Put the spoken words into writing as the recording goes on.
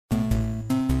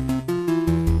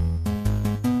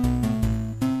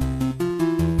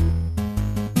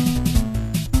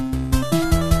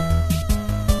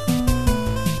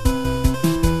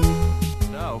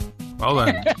Well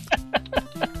then,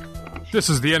 this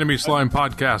is the Enemy Slime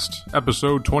Podcast,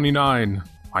 episode 29.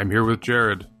 I'm here with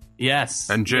Jared. Yes.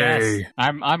 And Jay. Yes.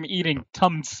 I'm eating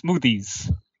Tums smoothies.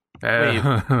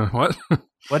 What?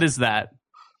 What is that?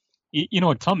 You know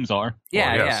what Tums are?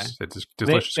 Yeah, yes. It's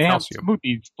delicious they have calcium.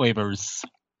 smoothies flavors.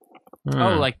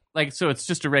 Oh, like so it's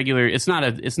just a regular. It's not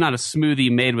a smoothie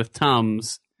made with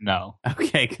Tums. No.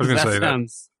 Okay, I was because gonna that say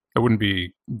sounds. That wouldn't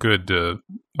be good to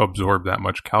absorb that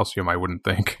much calcium, I wouldn't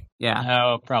think. Yeah,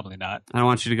 No, probably not. I don't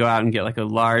want you to go out and get like a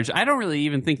large. I don't really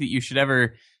even think that you should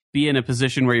ever be in a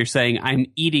position where you're saying I'm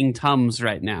eating Tums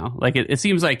right now. Like it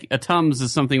seems like a Tums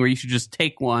is something where you should just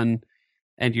take one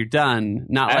and you're done.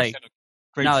 Not I like, actually had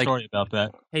a great not like- story about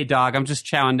that. hey dog, I'm just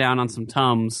chowing down on some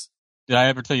Tums. Did I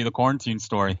ever tell you the quarantine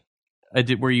story?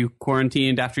 Were you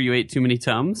quarantined after you ate too many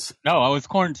Tums? No, I was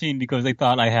quarantined because they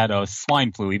thought I had a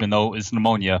swine flu, even though it was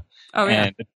pneumonia. Oh yeah.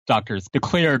 And the doctors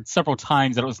declared several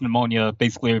times that it was pneumonia.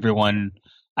 Basically, everyone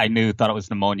I knew thought it was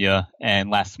pneumonia, and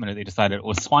last minute they decided it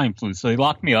was swine flu. So they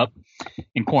locked me up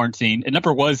in quarantine. It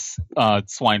never was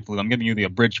swine flu. I'm giving you the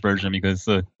abridged version because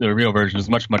the real version is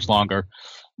much, much longer.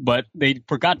 But they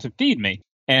forgot to feed me,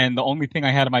 and the only thing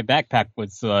I had in my backpack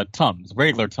was Tums,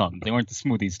 regular Tums. They weren't the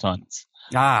smoothies Tums.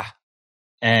 Ah.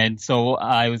 And so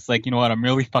I was like, you know what? I'm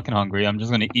really fucking hungry. I'm just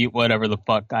going to eat whatever the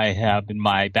fuck I have in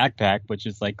my backpack, which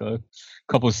is like a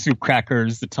couple of soup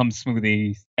crackers, the Tums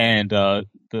smoothie, and the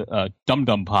Dum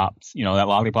Dum Pops. You know, that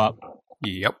lollipop.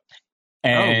 Yep.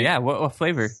 And yeah. What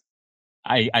flavor?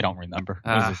 I don't remember. It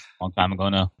was just a long time ago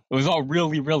now. It was all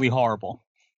really, really horrible.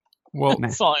 Well,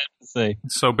 That's all I have to say.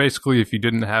 so basically, if you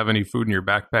didn't have any food in your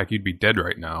backpack, you'd be dead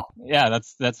right now. Yeah,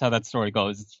 that's how that story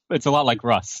goes. It's a lot like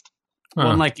Rust. Well,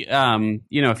 Huh. and like,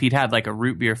 if he'd had like a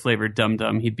root beer flavored Dum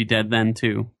Dum, he'd be dead then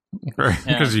too. Right?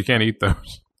 Yeah. Because you can't eat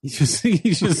those.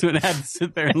 He just would have to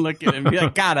sit there and look at it and be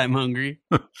like, God, I'm hungry.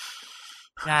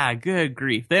 Ah, good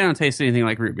grief. They don't taste anything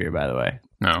like root beer, by the way.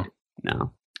 No.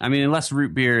 No. I mean, unless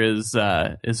root beer is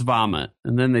vomit,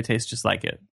 and then they taste just like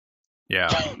it. Yeah.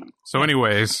 So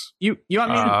anyways, You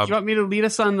want me to lead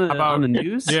us on the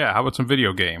news? yeah, how about some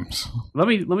video games? Let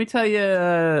me tell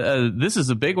you, this is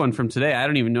a big one from today. I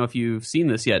don't even know if you've seen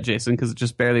this yet, Jason, because it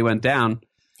just barely went down.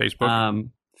 Facebook?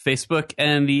 Facebook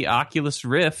and the Oculus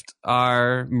Rift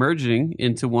are merging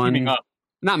into one. Teaming up.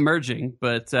 Not merging,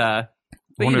 but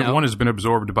one has been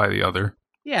absorbed by the other.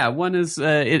 yeah, one is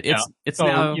it's So,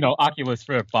 now. Oculus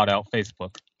Rift bought out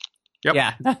Facebook. Yep.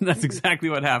 Yeah, that's exactly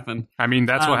what happened. I mean,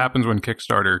 that's what happens when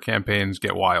Kickstarter campaigns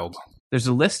get wild. There's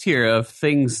a list here of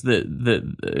things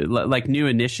that like new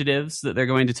initiatives that they're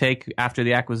going to take after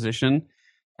the acquisition.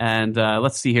 And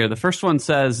let's see here. The first one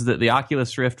says that the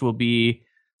Oculus Rift will be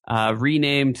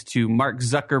renamed to Mark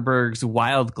Zuckerberg's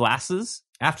Wild Glasses.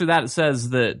 After that, it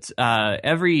says that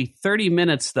every 30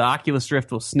 minutes, the Oculus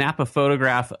Rift will snap a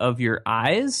photograph of your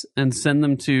eyes and send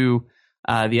them to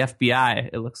the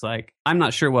FBI, it looks like. I'm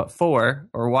not sure what for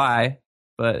or why,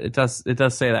 but it does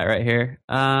say that right here.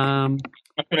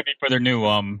 That's going to be for their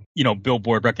new,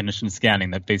 billboard recognition scanning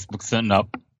that Facebook's setting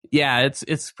up. Yeah,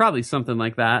 it's probably something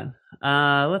like that.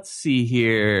 Let's see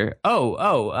here.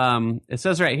 It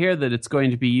says right here that it's going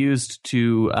to be used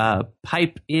to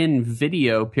pipe in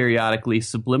video periodically,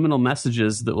 subliminal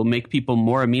messages that will make people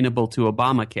more amenable to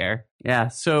Obamacare. Yeah.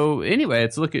 So anyway,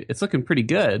 it's looking pretty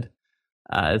good.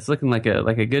 It's looking like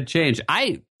a good change.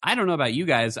 I don't know about you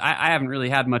guys. I haven't really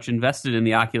had much invested in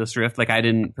the Oculus Rift. Like I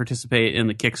didn't participate in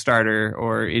the Kickstarter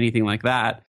or anything like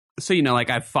that. So,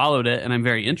 I've followed it and I'm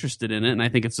very interested in it. And I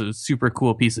think it's a super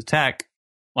cool piece of tech.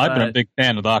 Well, I've been a big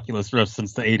fan of the Oculus Rift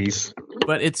since the 80s.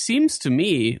 But it seems to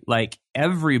me like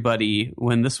everybody,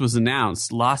 when this was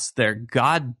announced, lost their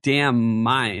goddamn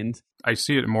mind. I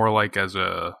see it more like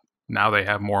now they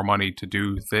have more money to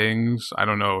do things. I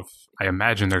don't know I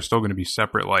imagine they're still going to be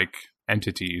separate like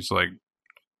entities. Like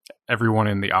everyone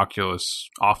in the Oculus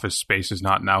office space is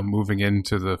not now moving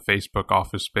into the Facebook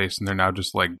office space, and they're now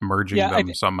just like merging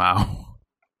them somehow.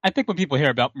 I think when people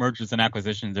hear about mergers and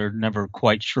acquisitions, they're never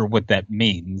quite sure what that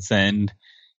means. And,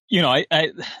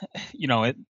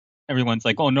 everyone's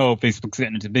like, oh no, Facebook's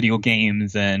getting into video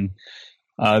games and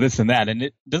this and that. And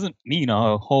it doesn't mean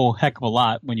a whole heck of a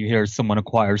lot when you hear someone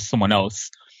acquires someone else.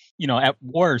 At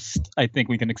worst, I think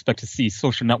we can expect to see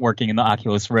social networking in the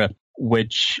Oculus Rift,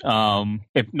 which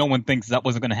if no one thinks that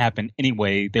wasn't going to happen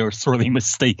anyway, they were sorely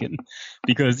mistaken.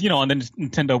 Because, on the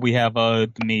Nintendo, we have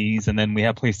the Mii's, and then we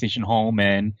have PlayStation Home,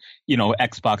 and,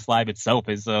 Xbox Live itself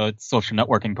is a social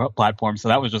networking platform. So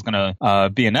that was just going to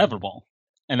be inevitable.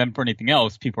 And then for anything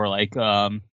else, people are like,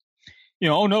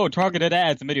 oh no, targeted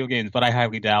ads in video games, but I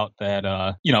highly doubt that.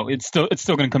 It's still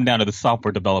going to come down to the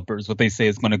software developers. What they say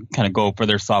is going to kind of go for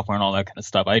their software and all that kind of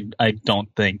stuff. I don't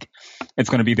think it's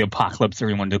going to be the apocalypse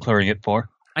everyone declaring it for.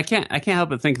 I can't help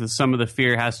but think that some of the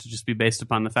fear has to just be based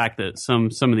upon the fact that some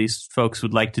of these folks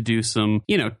would like to do some,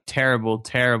 terrible,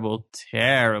 terrible,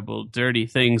 terrible, dirty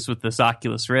things with this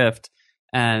Oculus Rift.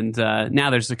 And now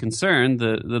there's a concern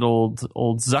that old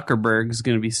Zuckerberg's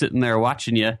going to be sitting there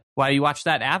watching you while you watch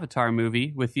that Avatar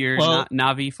movie with your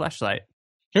Navi fleshlight.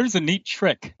 Here's a neat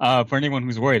trick for anyone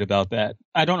who's worried about that.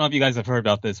 I don't know if you guys have heard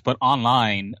about this, but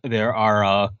online there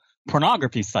are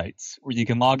pornography sites where you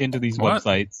can log into these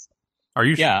websites. Are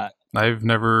you? Yeah. I've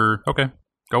never. Okay,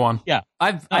 go on. Yeah.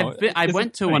 I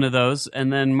went to one of those,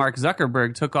 and then Mark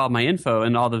Zuckerberg took all my info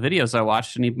and all the videos I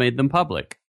watched, and he made them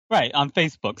public. Right, on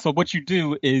Facebook. So what you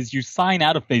do is you sign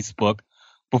out of Facebook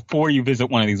before you visit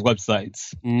one of these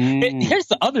websites. Here's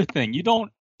the other thing. You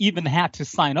don't even have to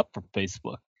sign up for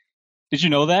Facebook. Did you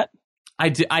know that? I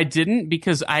didn't,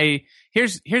 because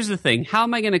here's the thing. How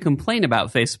am I going to complain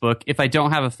about Facebook if I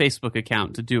don't have a Facebook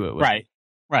account to do it with?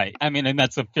 Right. I mean, and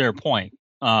that's a fair point.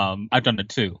 I've done it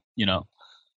too,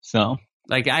 So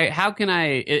like how can I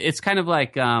it's kind of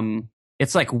like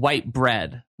it's like white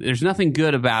bread. There's nothing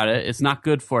good about it. It's not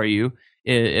good for you.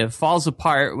 It falls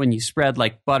apart when you spread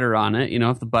like butter on it,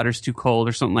 if the butter's too cold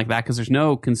or something like that, because there's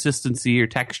no consistency or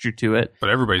texture to it. But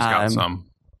everybody's got some.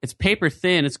 It's paper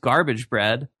thin. It's garbage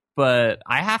bread, but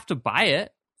I have to buy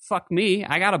it. Fuck me.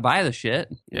 I got to buy the shit.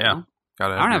 Yeah. I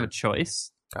don't have a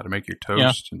choice. Got to make your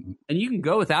toast. Yeah. And you can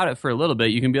go without it for a little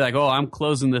bit. You can be like, oh, I'm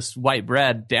closing this white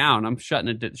bread down. I'm shutting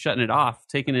it off,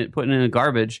 putting it in the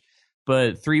garbage.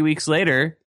 But 3 weeks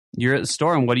later, you're at the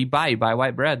store, and what do you buy? You buy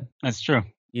white bread. That's true.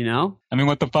 I mean,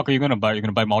 what the fuck are you going to buy? You're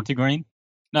going to buy multigrain?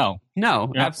 No,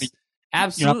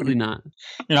 absolutely not.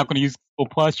 You're not going to use Google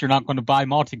Plus. You're not going to buy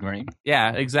multigrain.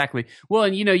 Yeah, exactly. Well,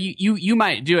 and you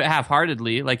might do it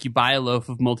half-heartedly, like you buy a loaf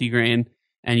of multigrain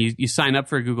and you sign up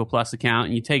for a Google Plus account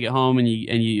and you take it home and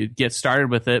you get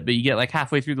started with it, but you get like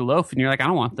halfway through the loaf and you're like, I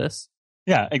don't want this.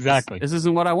 Yeah, exactly. This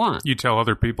isn't what I want. You tell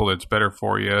other people it's better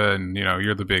for you, and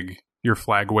you're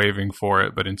flag waving for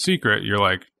it, but in secret you're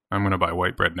like, I'm going to buy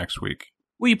white bread next week.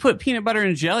 Well, you put peanut butter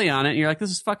and jelly on it, and you're like,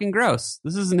 this is fucking gross.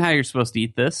 This isn't how you're supposed to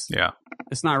eat this. Yeah.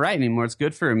 It's not right anymore. It's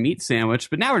good for a meat sandwich,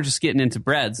 but now we're just getting into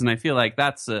breads, and I feel like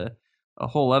that's a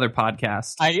whole other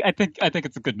podcast. I think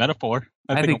it's a good metaphor.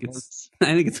 I think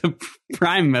it's a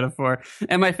prime metaphor.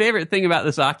 And my favorite thing about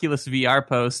this Oculus VR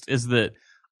post is that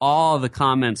all the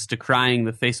comments decrying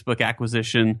the Facebook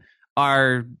acquisition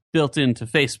are built into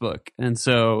Facebook. And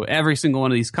so every single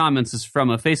one of these comments is from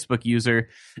a Facebook user.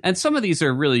 And some of these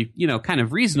are really, kind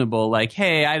of reasonable. Like,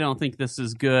 hey, I don't think this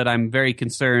is good. I'm very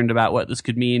concerned about what this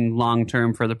could mean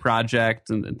long-term for the project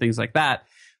and things like that.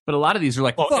 But a lot of these are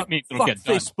like, fuck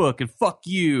Facebook and fuck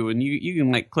you. And you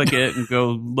can like click it and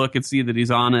go look and see that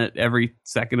he's on it every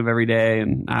second of every day.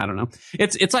 And I don't know.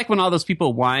 It's like when all those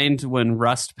people whined when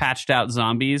Rust patched out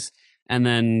zombies. And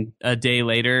then a day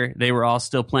later, they were all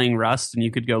still playing Rust, and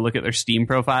you could go look at their Steam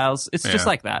profiles. It's just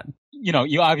like that.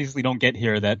 You obviously don't get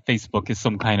here that Facebook is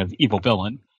some kind of evil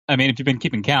villain. I mean, if you've been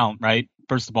keeping count, right?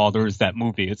 First of all, there was that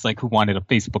movie. It's like, who wanted a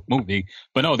Facebook movie?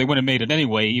 But no, they would have made it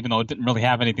anyway, even though it didn't really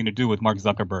have anything to do with Mark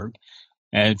Zuckerberg.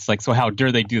 And it's like, so how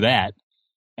dare they do that?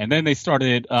 And then they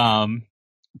started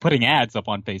putting ads up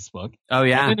on Facebook. Oh,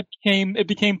 yeah. And then it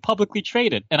became publicly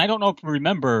traded. And I don't know if you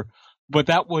remember, but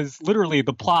that was literally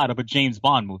the plot of a James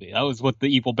Bond movie. That was what the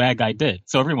evil bad guy did.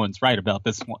 So everyone's right about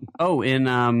this one. Oh,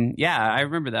 I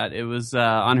remember that. It was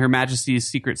on Her Majesty's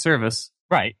Secret Service.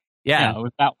 Right. Yeah, it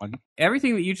was that one.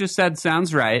 Everything that you just said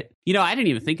sounds right. I didn't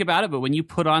even think about it, but when you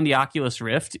put on the Oculus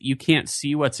Rift, you can't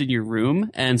see what's in your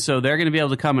room. And so they're going to be able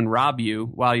to come and rob you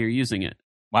while you're using it.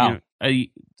 Wow. I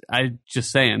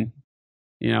just saying,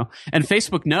 and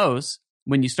Facebook knows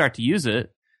when you start to use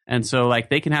it. And so,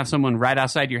 like, they can have someone right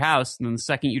outside your house, and then the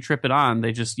second you trip it on,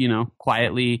 they just,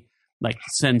 quietly, like,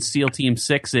 send SEAL Team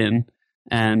 6 in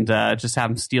and just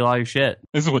have them steal all your shit.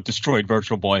 This is what destroyed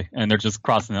Virtual Boy, and they're just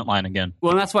crossing that line again.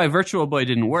 Well, and that's why Virtual Boy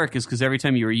didn't work, is because every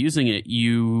time you were using it,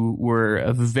 you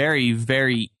were very,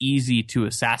 very easy to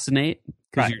assassinate.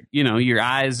 Because, your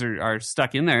eyes are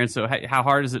stuck in there. And so how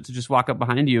hard is it to just walk up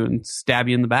behind you and stab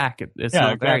you in the back? It's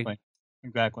not exactly.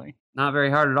 Exactly. Not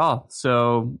very hard at all.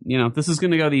 So, this is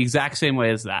going to go the exact same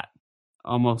way as that.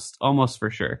 Almost for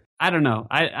sure. I don't know.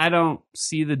 I don't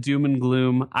see the doom and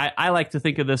gloom. I like to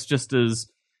think of this just as,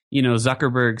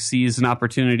 Zuckerberg sees an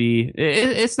opportunity.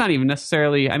 It's not even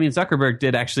necessarily, Zuckerberg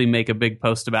did actually make a big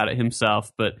post about it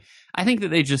himself, but I think that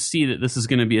they just see that this is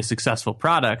going to be a successful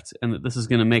product and that this is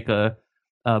going to make a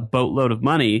boatload of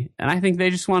money. And I think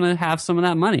they just want to have some of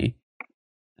that money.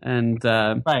 And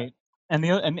Right. And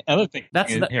the other thing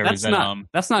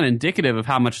that's not indicative of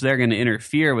how much they're going to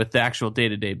interfere with the actual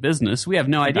day-to-day business. We have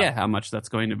no idea how much that's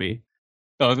going to be.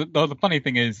 So the funny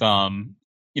thing is,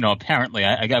 apparently,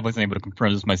 I wasn't able to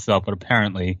confirm this myself, but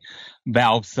apparently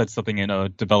Valve said something in a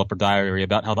developer diary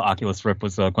about how the Oculus Rift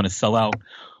was going to sell out.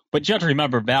 But you have to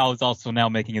remember, Valve is also now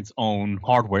making its own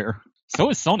hardware. So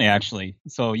is Sony, actually.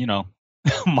 So,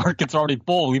 market's already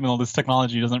full, even though this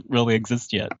technology doesn't really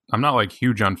exist yet. I'm not like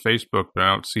huge on Facebook, but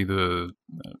I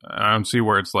don't see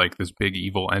where it's like this big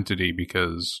evil entity,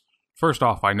 because first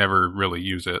off, I never really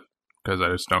use it because I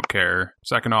just don't care.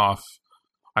 Second off,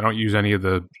 I don't use any of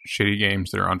the shitty games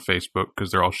that are on Facebook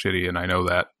because they're all shitty and I know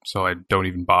that, so I don't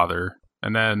even bother.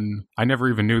 And then I never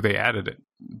even knew they added it.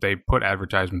 They put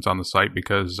advertisements on the site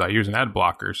because I use an ad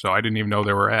blocker, so I didn't even know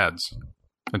there were ads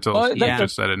until you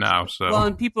just said it now. So well,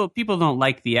 and people don't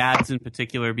like the ads in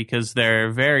particular because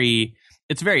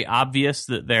it's very obvious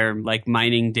that they're like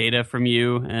mining data from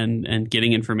you and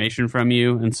getting information from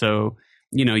you. And so,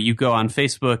 you go on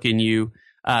Facebook and you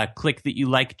click that you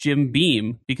like Jim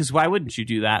Beam, because why wouldn't you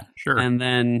do that? Sure. And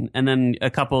then a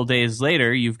couple of days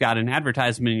later, you've got an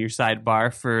advertisement in your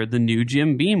sidebar for the new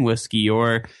Jim Beam whiskey,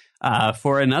 or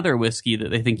for another whiskey that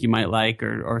they think you might like,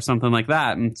 or something like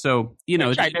that. And so,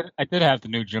 I did have the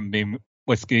new Jim Beam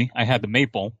whiskey. I had the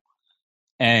maple.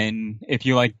 And if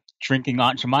you like drinking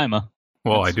Aunt Jemima.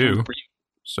 Well, I do.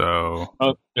 So.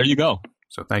 Oh, there you go.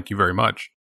 So thank you very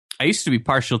much. I used to be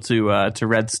partial to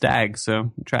Red Stag,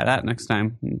 so try that next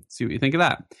time and see what you think of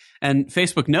that. And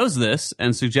Facebook knows this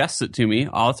and suggests it to me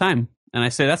all the time. And I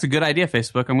say, that's a good idea,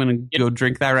 Facebook. I'm going to go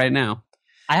drink that right now.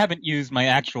 I haven't used my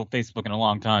actual Facebook in a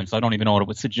long time, so I don't even know what it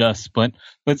would suggest. But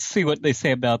let's see what they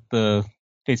say about the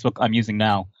Facebook I'm using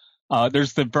now.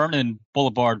 There's the Vernon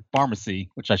Boulevard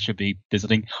Pharmacy, which I should be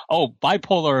visiting. Oh,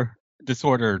 bipolar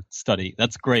disorder study.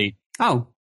 That's great. Oh,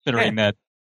 considering that.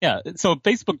 Yeah, so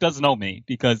Facebook does know me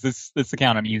because this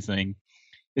account I'm using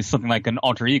is something like an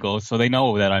alter ego, so they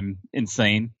know that I'm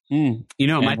insane. You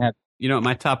know what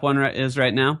my top one is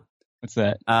right now? What's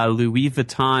that? Louis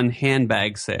Vuitton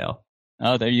handbag sale.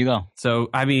 Oh, there you go.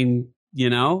 So I mean,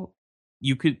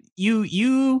 you could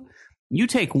you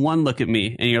take one look at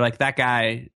me and you're like, that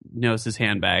guy knows his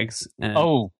handbags. And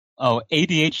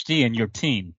ADHD and your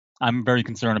teen. I'm very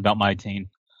concerned about my teen.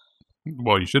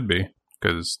 Well, you should be.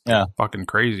 Because fucking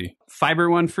crazy. Fiber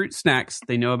One fruit snacks.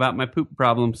 They know about my poop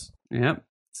problems. Yep.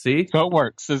 See? So it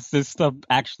works. This stuff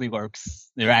actually works.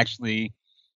 They're actually,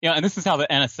 and this is how the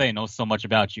NSA knows so much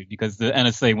about you, because the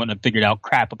NSA wouldn't have figured out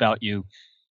crap about you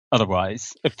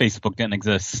otherwise if Facebook didn't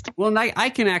exist. Well, and I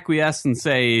can acquiesce and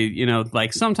say,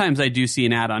 like sometimes I do see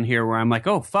an ad on here where I'm like,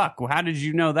 oh, fuck, well, how did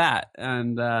you know that?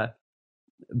 And,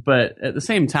 but at the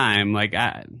same time, like,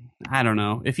 I don't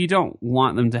know. If you don't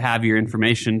want them to have your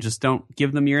information, just don't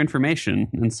give them your information.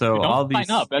 And so all these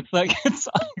sign up. That's like it's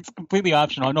completely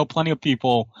optional. I know plenty of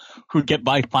people who get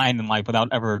by fine in life without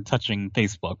ever touching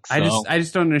Facebook. So. I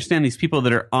just don't understand these people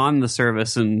that are on the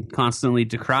service and constantly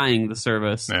decrying the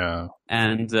service. Yeah.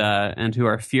 And who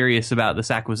are furious about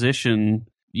this acquisition,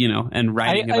 and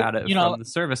writing about it from the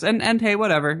service. And hey,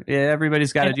 whatever. Yeah,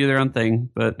 everybody's got to do their own thing.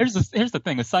 But here's the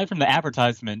thing. Aside from the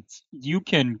advertisements, you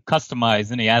can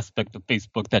customize any aspect of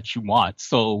Facebook that you want.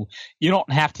 So you don't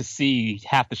have to see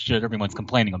half the shit everyone's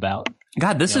complaining about.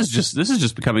 God, this is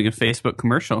just becoming a Facebook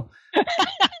commercial.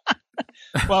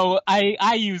 Well,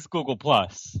 I use Google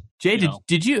Plus. Jay,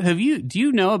 do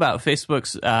you know about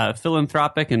Facebook's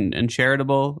philanthropic and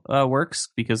charitable works?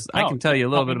 Because I can tell you a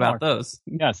little bit about those.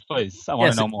 Yes, please. I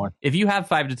want to know more. If you have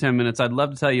 5 to 10 minutes, I'd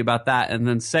love to tell you about that, and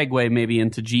then segue maybe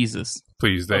into Jesus.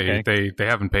 Please, they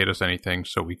haven't paid us anything,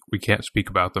 so we can't speak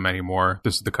about them anymore.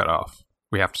 This is the cutoff.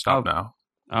 We have to stop now.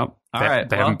 Oh, all right.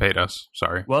 They haven't paid us.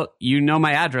 Sorry. Well, you know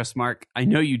my address, Mark. I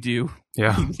know you do.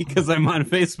 Yeah. Because I'm on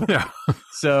Facebook. Yeah.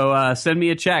 So send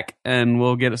me a check, and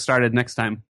we'll get it started next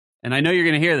time. And I know you're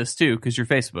going to hear this, too, because you're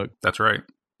Facebook. That's right.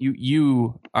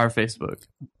 You are Facebook.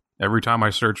 Every time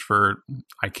I search for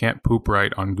I can't poop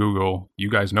right on Google, you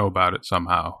guys know about it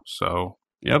somehow. So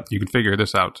yep, you can figure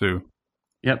this out, too.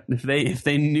 Yep. If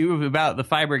they knew about the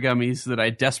fiber gummies that I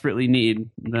desperately need,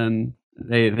 then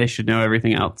they should know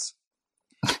everything else.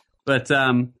 But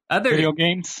other video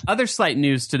games, other slight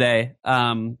news today.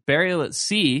 Burial at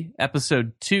Sea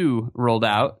episode 2 rolled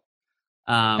out.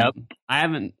 Yep.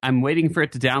 I'm waiting for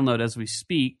it to download as we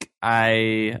speak. So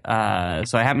I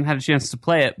haven't had a chance to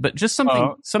play it. But just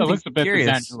something Elizabeth curious.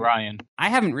 Is Andrew Ryan. I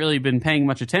haven't really been paying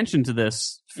much attention to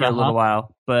this for a little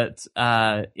while, but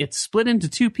it's split into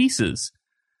 2 pieces.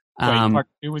 Part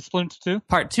 2 was split into two?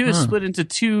 Part 2 is split into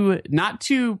two, not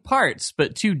two parts,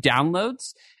 but two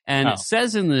downloads. And it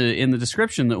says in the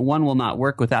description that one will not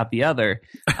work without the other.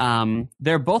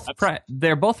 They're both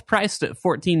priced at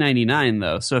 $14.99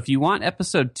 though. So if you want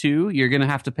episode 2, you're going to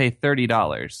have to pay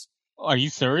 $30. Are you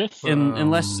serious?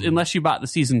 Unless you bought the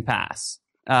season pass,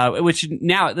 which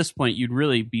now at this point you'd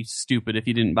really be stupid if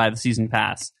you didn't buy the season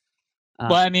pass.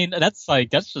 Well, I mean that's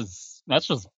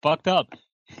just fucked up.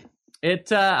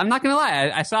 I'm not gonna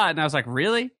lie. I saw it and I was like,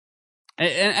 really?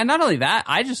 And not only that,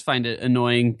 I just find it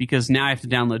annoying because now I have to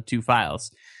download 2 files.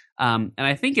 And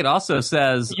I think it also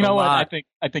says, you know what?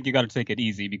 I think you got to take it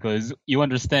easy because you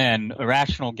understand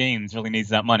Irrational Games really needs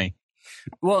that money.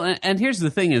 Well, and here's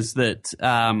the thing: is that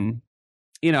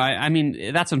I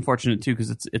mean that's unfortunate too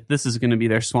because this is going to be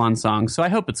their swan song. So I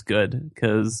hope it's good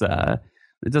because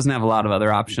it doesn't have a lot of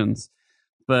other options.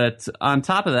 But on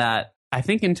top of that, I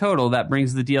think in total that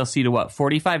brings the DLC to what,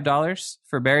 $45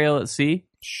 for Burial at Sea.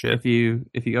 Shit. If you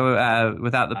go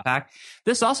without the pack.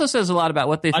 This also says a lot about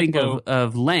what they think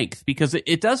of length, because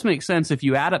it does make sense if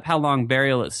you add up how long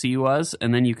Burial at Sea was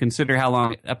and then you consider how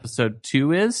long episode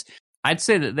 2 is. I'd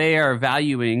say that they are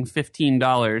valuing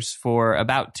 $15 for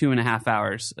about 2.5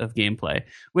 hours of gameplay,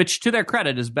 which to their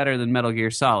credit is better than Metal Gear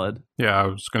Solid. Yeah, I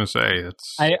was going to say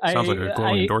sounds like a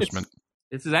glowing endorsement.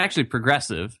 This is actually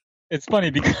progressive. It's funny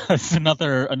because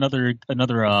another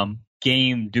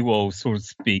game duo, so to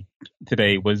speak,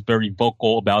 today was very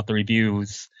vocal about the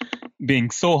reviews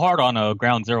being so hard on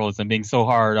Ground Zeroes and being so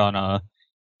hard on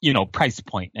price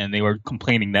point, and they were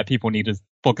complaining that people need to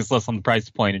focus less on the price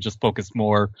point and just focus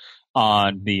more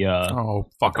on the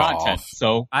content. Off.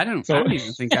 So I don't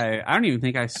even think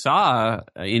I saw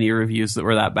any reviews that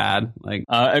were that bad. Like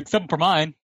except for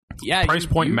mine. Yeah, price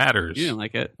point matters. You didn't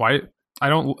like it. Why? I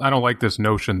don't like this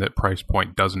notion that price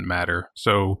point doesn't matter.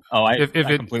 So if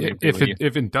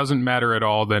it doesn't matter at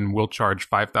all, then we'll charge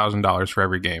 $5,000 for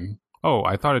every game. Oh,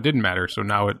 I thought it didn't matter, so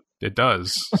now it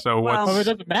does. So well, if it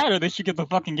doesn't matter, they should get the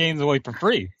fucking games away for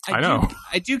free. I know.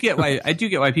 I do get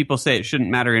why people say it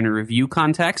shouldn't matter in a review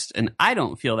context, and I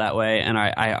don't feel that way, and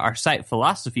our site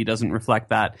philosophy doesn't reflect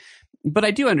that. But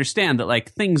I do understand that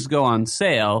like things go on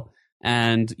sale.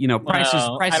 And,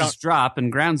 prices drop,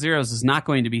 and Ground Zeroes is not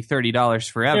going to be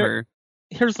 $30 forever.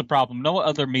 Here's the problem. No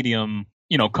other medium,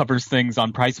 covers things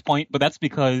on price point, but that's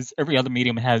because every other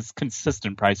medium has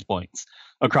consistent price points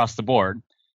across the board.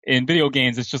 In video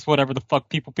games, it's just whatever the fuck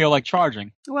people feel like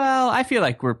charging. Well, I feel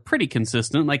like we're pretty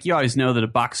consistent. Like, you always know that a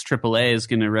box AAA is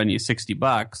going to run you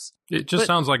 $60. It just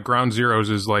sounds like Ground Zeroes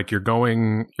is like you're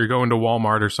going to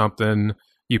Walmart or something.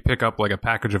 You pick up like a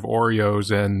package of Oreos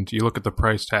and you look at the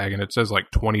price tag and it says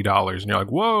like $20 and you're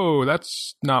like, whoa,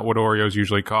 that's not what Oreos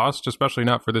usually cost, especially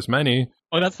not for this many.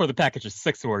 Oh, that's for the package of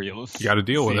 6 Oreos. You got to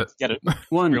deal with it. Get it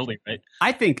really right.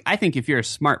 I think if you're a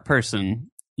smart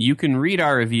person, you can read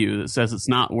our review that says it's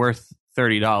not worth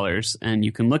 $30 and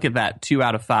you can look at that 2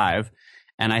 out of 5.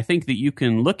 And I think that you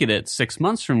can look at it 6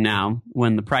 months from now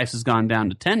when the price has gone down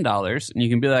to $10 and you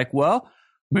can be like, well,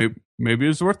 maybe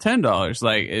it's worth $10.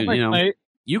 Like,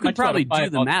 you could probably do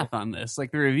the math on this.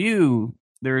 Like the review,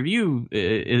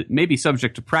 it may be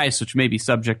subject to price, which may be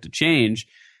subject to change,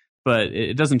 but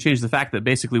it doesn't change the fact that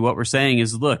basically what we're saying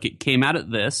is, look, it came out at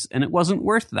this, and it wasn't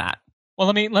worth that. Well,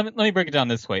 let me break it down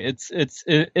this way. It's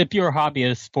if you're a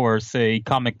hobbyist for, say,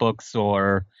 comic books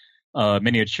or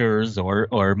miniatures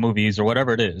or movies or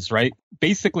whatever it is, right?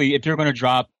 Basically, if you're going to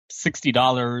drop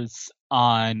 $60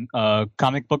 on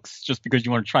comic books just because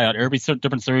you want to try out every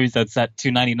different series that's at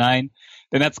 $2.99.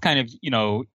 Then that's kind of,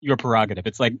 your prerogative.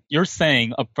 It's like you're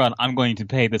saying up front, I'm going to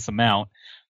pay this amount,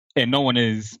 and no one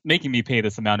is making me pay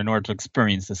this amount in order to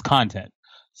experience this content.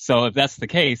 So if that's the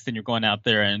case, then you're going out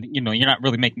there and, you're not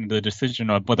really making the decision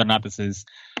of whether or not this is,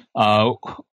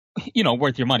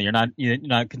 worth your money. You're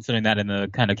not considering that in the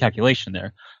kind of calculation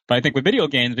there. But I think with video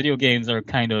games are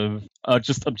kind of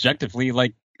just objectively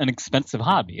like an expensive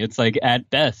hobby. It's like at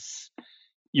best,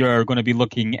 you're going to be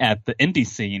looking at the indie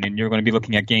scene and you're going to be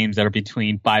looking at games that are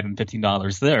between $5 and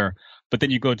 $15 there. But then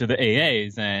you go to the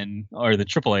AAs or the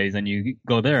AAAs and you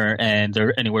go there and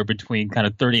they're anywhere between kind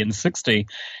of 30 and 60.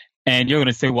 And you're going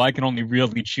to say, well, I can only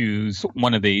really choose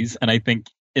one of these. And I think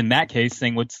in that case,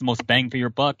 saying what's the most bang for your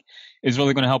buck is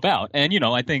really going to help out. And,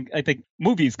 I think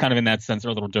movies kind of in that sense are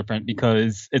a little different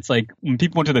because it's like when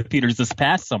people went to the theaters this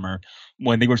past summer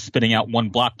when they were spitting out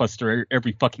one blockbuster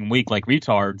every fucking week like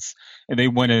retards, and they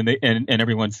went in and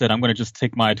everyone said, I'm going to just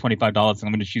take my $25 and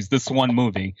I'm going to choose this one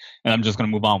movie and I'm just going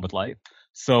to move on with life.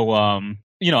 So,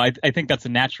 I think that's a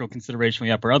natural consideration we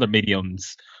have for other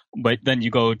mediums. But then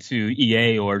you go to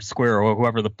EA or Square or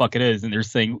whoever the fuck it is, and they're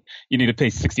saying you need to pay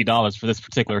 $60 for this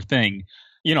particular thing.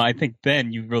 I think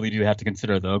then you really do have to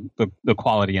consider the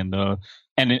quality and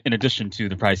in addition to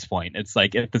the price point. It's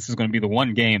like, if this is going to be the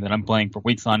one game that I'm playing for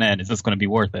weeks on end, is this going to be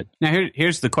worth it? Now,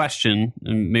 here's the question,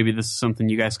 and maybe this is something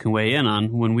you guys can weigh in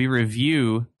on. When we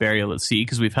review Burial at Sea,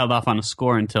 because we've held off on a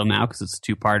score until now because it's a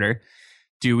two-parter,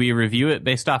 do we review it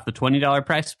based off the $20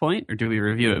 price point, or do we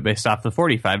review it based off the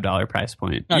 $45 price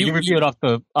point? No, you review it off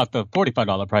the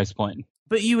 $45 price point.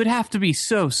 But you would have to be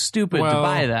so stupid to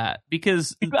buy that,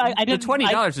 because the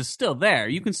 $20 is still there.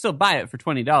 You can still buy it for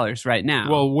 $20 right now.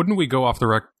 Well, wouldn't we go off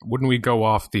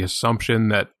the assumption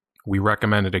that we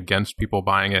recommended against people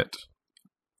buying it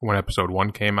when episode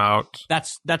 1 came out?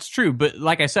 That's true, but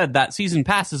like I said, that season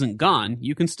pass isn't gone.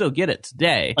 You can still get it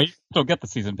today. Oh, you can still get the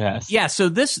season pass. Yeah, so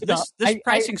this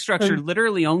pricing structure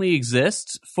literally only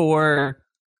exists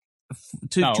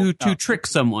to trick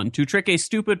someone, to trick a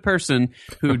stupid person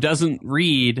who doesn't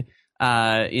read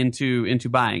into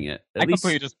buying it. I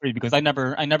completely disagree, because I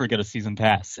never get a season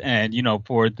pass, and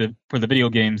for the video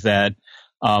games that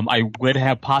I would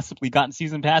have possibly gotten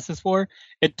season passes for,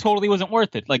 it totally wasn't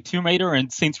worth it. Like Tomb Raider and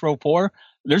Saints Row 4,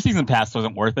 their season pass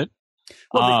wasn't worth it.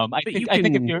 Well, I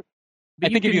think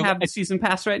if you have the season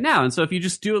pass right now, and so if you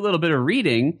just do a little bit of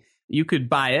reading, you could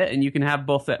buy it, and you can have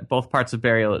both parts of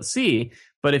Burial at Sea.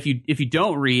 But if you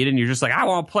don't read and you're just like, I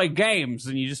want to play games,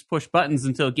 and you just push buttons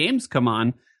until games come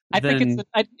on, you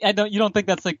don't think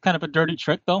that's like kind of a dirty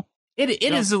trick though? It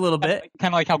is a little bit.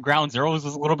 Kind of like how Ground Zeroes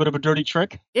is a little bit of a dirty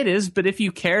trick. It is, but if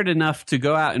you cared enough to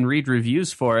go out and read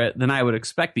reviews for it, then I would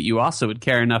expect that you also would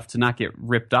care enough to not get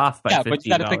ripped off by $15. But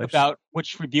you got to think about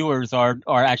which reviewers are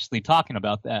actually talking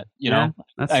about that.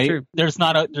 That's true. There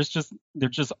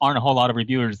just aren't a whole lot of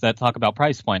reviewers that talk about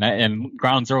price point. And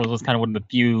Ground Zeroes was kind of one of the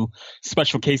few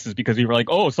special cases, because we were like,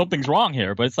 oh, something's wrong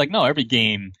here. But it's like, no, every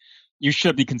game, you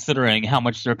should be considering how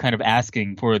much they're kind of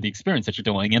asking for the experience that you're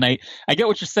doing. And I get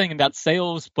what you're saying about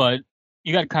sales, but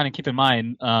you got to kind of keep in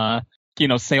mind,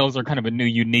 sales are kind of a new,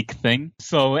 unique thing.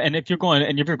 So, and if you're going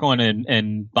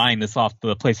and buying this off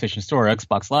the PlayStation Store or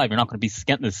Xbox Live, you're not going to be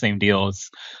getting the same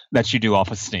deals that you do off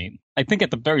of Steam. I think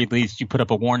at the very least, you put up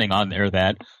a warning on there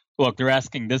that, look, they're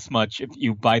asking this much if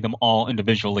you buy them all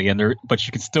individually, but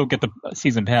you can still get the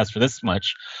season pass for this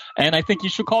much. And I think you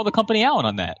should call the company out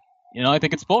on that. I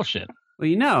think it's bullshit.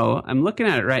 Well, I'm looking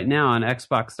at it right now on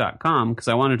Xbox.com, because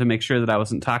I wanted to make sure that I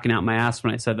wasn't talking out my ass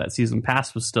when I said that season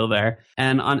pass was still there.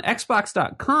 And on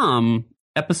Xbox.com,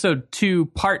 episode 2,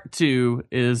 part 2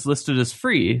 is listed as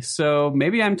free. So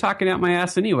maybe I'm talking out my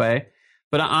ass anyway.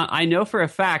 But I know for a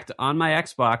fact on my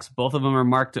Xbox, both of them are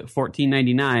marked at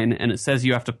 $14.99, and it says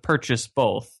you have to purchase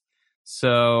both.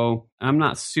 So I'm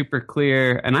not super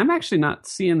clear. And I'm actually not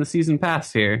seeing the season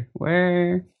pass here.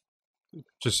 Where?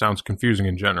 Just sounds confusing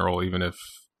in general, even if.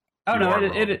 Oh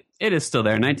no, it is still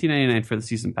there. $19.99 for the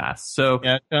season pass. So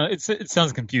yeah, it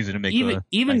sounds confusing to make.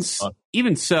 Even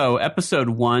so, episode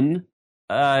 1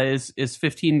 is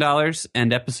 $15,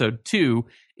 and episode 2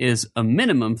 is a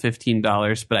minimum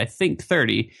 $15, but I think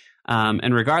 $30.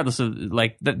 And regardless of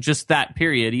just that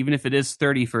period, even if it is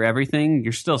 $30 for everything,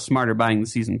 you're still smarter buying the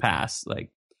season pass.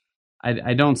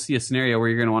 I don't see a scenario where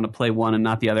you're going to want to play one and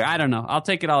not the other. I don't know. I'll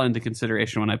take it all into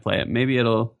consideration when I play it. Maybe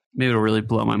it'll really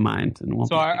blow my mind. And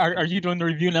so are you doing the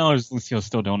review now, or is Lucio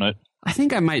still doing it? I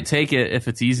think I might take it if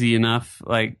it's easy enough.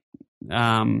 I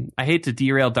hate to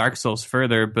derail Dark Souls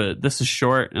further, but this is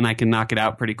short and I can knock it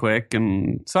out pretty quick.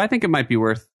 And so I think it might be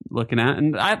worth looking at.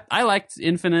 And I liked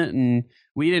Infinite, and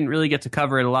we didn't really get to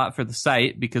cover it a lot for the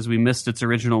site because we missed its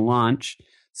original launch.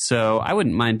 So I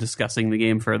wouldn't mind discussing the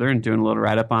game further and doing a little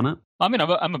write-up on it. I mean,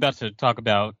 I'm about to talk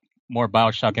about more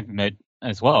BioShock Infinite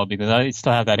as well, because I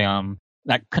still have that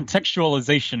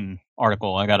contextualization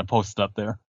article I got to post up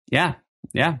there. Yeah.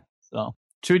 So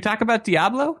should we talk about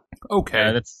Diablo?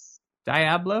 Okay. That's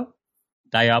Diablo.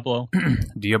 Diablo.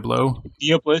 Diablos.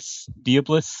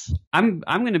 I'm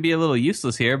going to be a little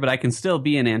useless here, but I can still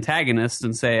be an antagonist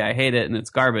and say I hate it and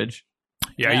it's garbage.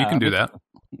 Yeah, you can do that.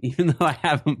 Even though I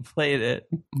haven't played it.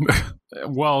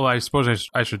 Well, I suppose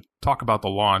I should talk about the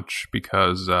launch,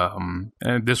 because and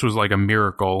this was like a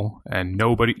miracle, and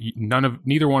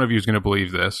neither one of you is going to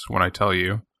believe this when I tell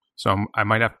you. So I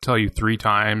might have to tell you 3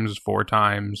 times, 4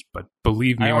 times, but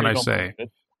believe me when I say,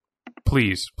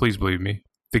 please believe me.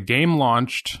 The game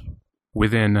launched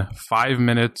within 5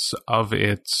 minutes of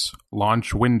its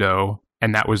launch window,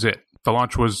 and that was it. The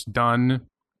launch was done.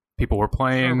 People were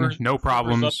playing, no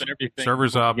problems,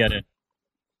 servers up,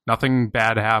 nothing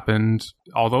bad happened.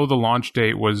 Although the launch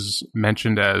date was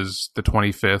mentioned as the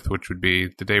 25th, which would be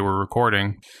the day we're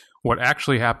recording, what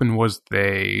actually happened was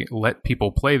they let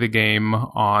people play the game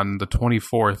on the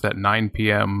 24th at 9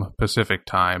 p.m. Pacific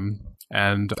time,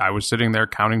 and I was sitting there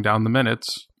counting down the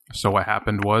minutes. So what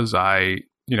happened was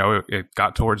it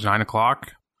got towards 9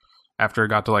 o'clock. After it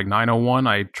got to like 9:01,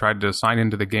 I tried to sign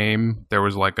into the game. There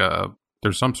was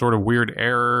there's some sort of weird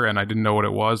error, and I didn't know what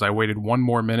it was. I waited one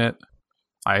more minute.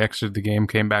 I exited the game,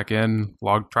 came back in,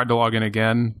 tried to log in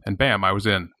again, and bam, I was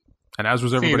in. And as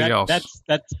was everybody else.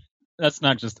 That's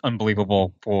not just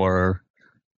unbelievable for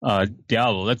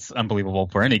Diablo. That's unbelievable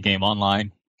for any game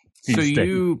online.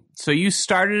 So you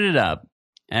started it up,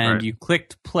 and Right. you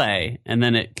clicked play, and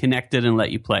then it connected and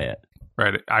let you play it.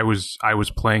 Right. I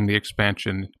was playing the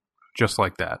expansion just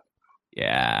like that.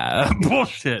 Yeah,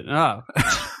 bullshit. Oh,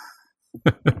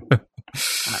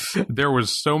 There were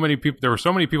so many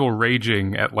people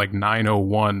raging at like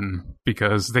 9:01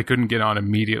 because they couldn't get on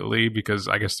immediately because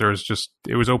I guess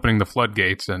it was opening the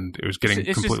floodgates and it was getting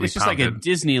completely it's just like a pounded.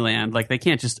 Disneyland. Like they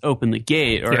can't just open the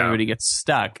gate or Yeah. everybody gets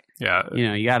stuck. Yeah.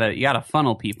 You gotta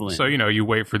funnel people in. So, you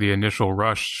wait for the initial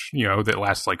rush, that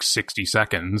lasts like 60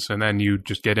 seconds, and then you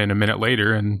just get in a minute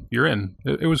later and you're in.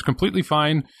 It was completely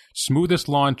fine. Smoothest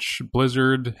launch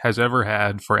Blizzard has ever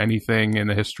had for anything in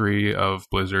the history of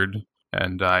Blizzard.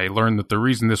 And I learned that the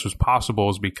reason this was possible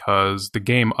is because the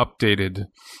game updated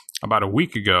about a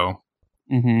week ago,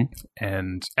 Mm-hmm.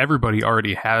 and everybody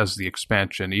already has the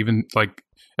expansion. Even, like,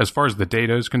 as far as the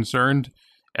data is concerned,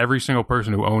 every single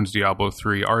person who owns Diablo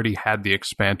 3 already had the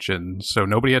expansion, so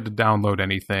nobody had to download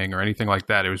anything or anything like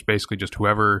that. It was basically just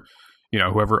whoever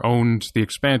owned the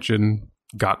expansion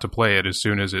got to play it as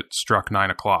soon as it struck 9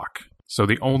 o'clock. So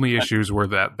the only issues were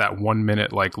that 1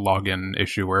 minute like login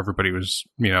issue where everybody was,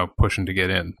 pushing to get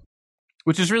in.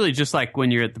 Which is really just like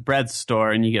when you're at the bread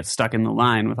store and you get stuck in the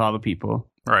line with all the people.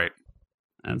 Right.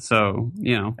 And so,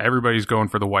 Everybody's going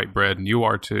for the white bread, and you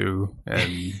are too.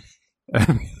 And you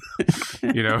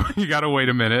got to wait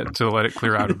a minute to let it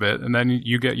clear out a bit, and then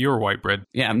you get your white bread.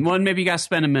 yeah, one maybe you got to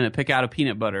spend a minute, pick out a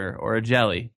peanut butter or a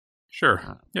jelly.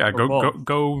 Sure. Yeah, or both.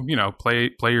 go, play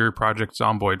your Project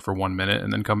Zomboid for 1 minute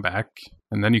and then come back,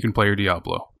 and then you can play your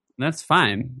Diablo. That's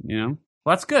fine, Well,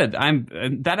 that's good.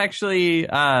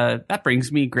 That brings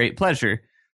me great pleasure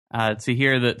to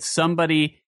hear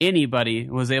that anybody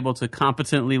was able to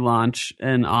competently launch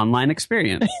an online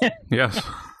experience. Yes.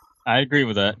 I agree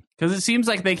with that. Because it seems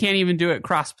like they can't even do it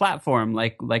cross-platform,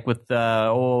 like with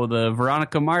the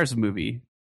Veronica Mars movie.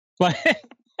 But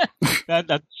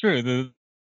that's true.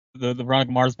 The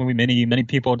Veronica Mars movie, many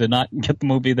people did not get the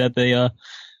movie that they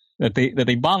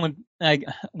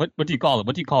what do you call it?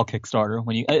 What do you call Kickstarter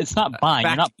when it's not buying?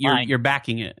 You're not buying. You're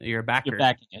backing it. You're a backer. You're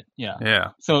backing it. Yeah. Yeah.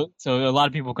 So a lot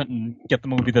of people couldn't get the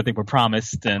movie that they were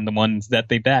promised and the ones that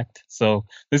they backed. So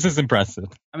this is impressive.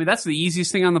 I mean, that's the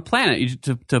easiest thing on the planet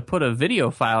to put a video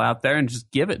file out there and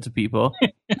just give it to people,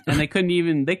 and they couldn't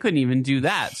even do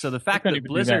that. So the fact that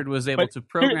Blizzard was able to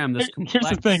program this complex. Here's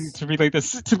the thing: to relate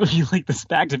this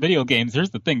back to video games. Here's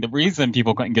the thing: the reason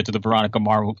people couldn't get to the Veronica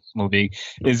Mars movie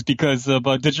is because of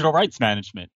digital rights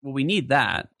management. Well, we need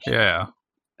that. Yeah.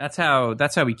 That's how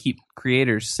we keep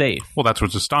creators safe. Well, that's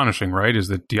what's astonishing, right? Is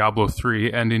that Diablo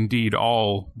 3 and indeed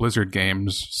all Blizzard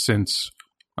games since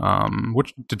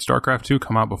did StarCraft 2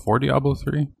 come out before Diablo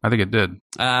 3? I think it did.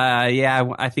 Yeah,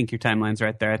 I think your timeline's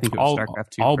right there. I think it was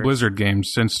StarCraft 2. All first. Blizzard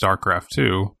games since StarCraft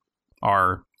 2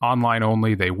 are online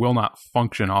only. They will not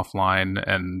function offline,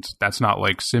 and that's not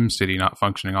like SimCity not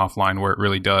functioning offline where it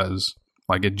really does.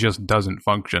 Like, it just doesn't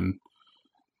function.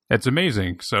 It's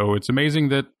amazing. So it's amazing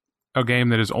that a game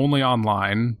that is only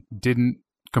online didn't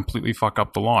completely fuck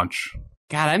up the launch.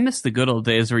 God, I miss the good old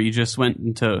days where you just went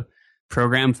into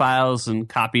program files and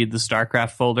copied the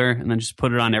StarCraft folder and then just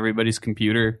put it on everybody's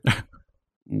computer.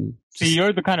 See,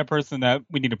 you're the kind of person that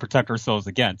we need to protect ourselves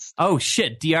against. Oh,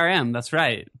 shit, DRM. That's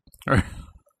right.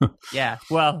 Yeah,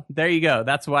 well, there you go.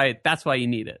 That's why you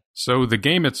need it. So the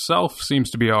game itself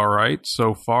seems to be all right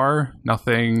so far.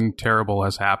 Nothing terrible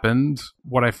has happened.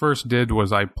 What I first did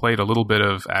was I played a little bit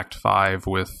of Act 5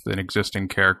 with an existing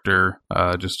character,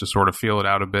 just to sort of feel it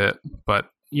out a bit. But,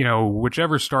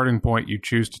 whichever starting point you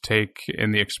choose to take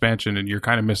in the expansion, and you're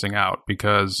kind of missing out,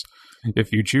 because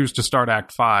if you choose to start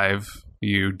Act 5,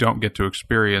 you don't get to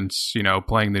experience,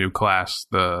 playing the new class,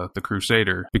 the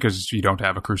Crusader, because you don't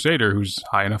have a Crusader who's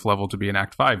high enough level to be in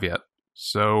Act 5 yet.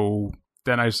 So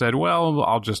then I said, well,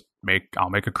 I'll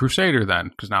make a Crusader then,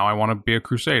 because now I want to be a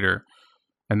Crusader.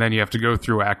 And then you have to go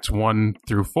through Acts 1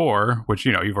 through 4, which,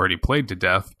 you've already played to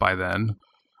death by then.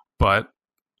 But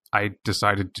I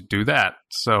decided to do that.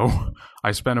 So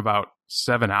I spent about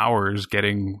 7 hours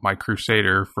getting my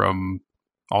Crusader from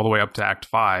all the way up to Act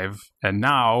 5, and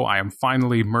now I am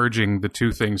finally merging the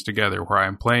two things together, where I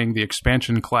am playing the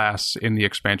expansion class in the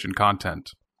expansion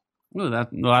content. Ooh, that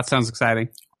sounds exciting.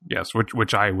 Yes,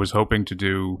 which I was hoping to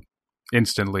do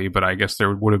instantly, but I guess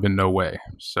there would have been no way.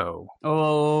 So,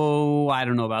 Oh, I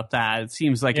don't know about that. It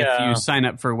seems like if Yeah. you sign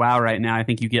up for WoW right now, I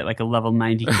think you get like a level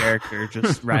 90 character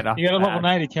just right off. You got a the level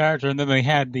bat. 90 character, and then they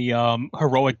had the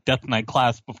heroic Death Knight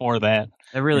class before that.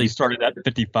 It You really started at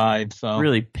 55, so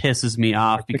really pisses me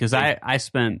off because 60.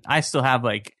 I still have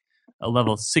like a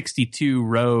level 62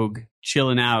 rogue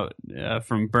chilling out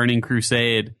from Burning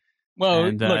Crusade. Well,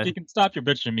 And, look, you can stop your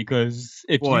bitching because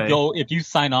if Boy. you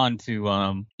sign on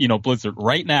to Blizzard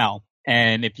right now,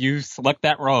 and if you select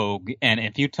that rogue, and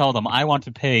if you tell them I want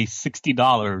to pay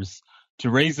 $60 to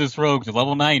raise this rogue to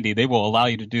level 90, they will allow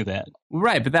you to do that.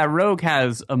 Right, but that rogue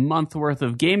has a month worth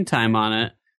of game time on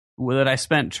it that I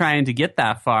spent trying to get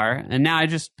that far, and now I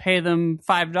just pay them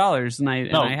 $5 and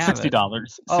I have $60.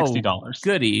 it. $60.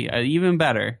 Goody, even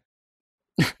better.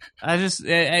 I just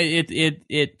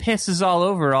it pisses all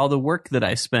over all the work that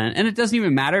I spent, and it doesn't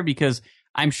even matter because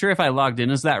I'm sure if I logged in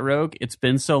as that rogue, it's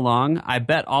been so long. I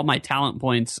bet all my talent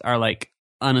points are like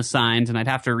unassigned, and I'd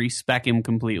have to respec him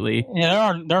completely.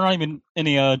 Yeah, there are not even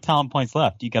any talent points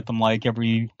left. You get them like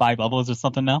every 5 levels or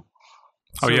something now.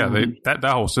 oh So- yeah, that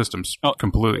whole system's Oh.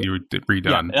 completely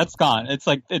redone. Yeah, that's gone. It's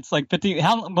like 50.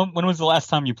 When was the last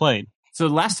time you played? So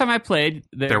last time I played,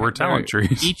 There were talent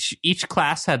trees. Each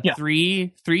class had Yeah.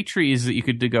 three trees that you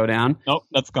could go down. Nope,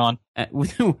 that's gone.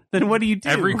 Then what do you do?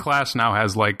 Every class now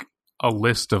has like a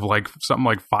list of like something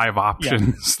like 5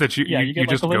 options that you get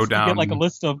just like a go list, down. You get like a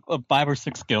list of 5 or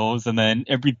 6 skills, and then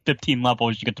every 15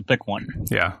 levels you get to pick one.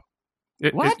 Yeah.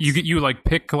 What? You like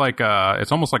pick like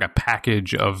it's almost like a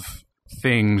package of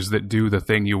things that do the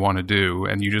thing you want to do,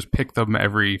 and you just pick them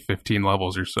every 15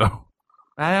 levels or so.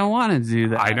 I don't want to do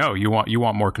that. I know you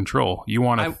want more control. You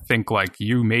want to think like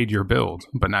you made your build,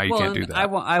 but now you can't do that.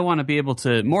 I want to be able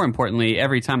to. More importantly,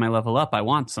 every time I level up, I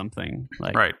want something.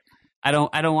 Like Right. I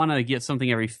don't want to get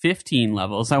something every 15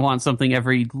 levels. I want something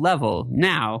every level.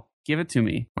 Now, give it to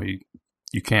me. Well,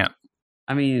 you can't.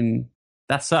 I mean,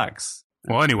 that sucks.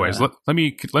 Well, anyways, let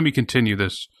me continue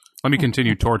this. Let me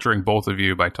continue torturing both of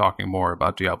you by talking more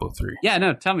about Diablo 3. Yeah,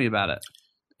 no, tell me about it.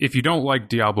 If you don't like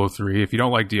Diablo 3, if you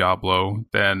don't like Diablo,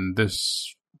 then the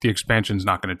expansion's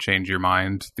not going to change your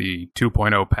mind. The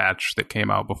 2.0 patch that came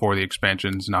out before the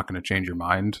expansion's not going to change your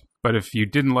mind. But if you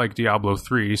didn't like Diablo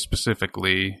 3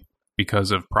 specifically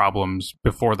because of problems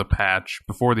before the patch,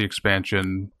 before the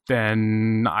expansion,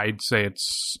 then I'd say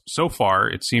so far,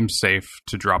 it seems safe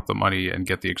to drop the money and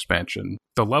get the expansion.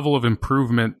 The level of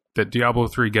improvement that Diablo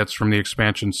 3 gets from the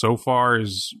expansion so far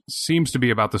seems to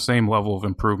be about the same level of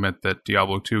improvement that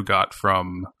Diablo 2 got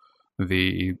from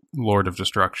the Lord of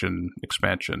Destruction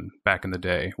expansion back in the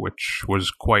day, which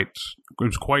was quite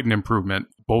an improvement.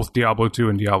 Both Diablo 2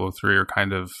 and Diablo 3 are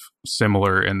kind of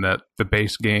similar in that the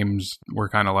base games were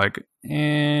kind of like,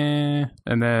 and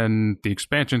then the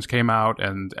expansions came out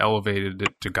and elevated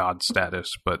it to God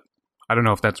status, but I don't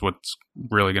know if that's what's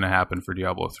really going to happen for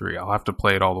Diablo 3. I'll have to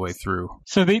play it all the way through.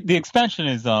 So the expansion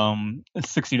is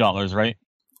 $60, right?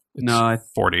 No, It's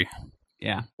 40.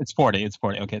 Yeah. It's 40. It's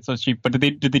 40. Okay, so it's cheap. But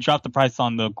did they drop the price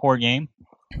on the core game?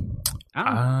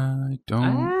 I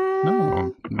don't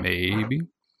know.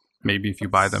 Maybe if you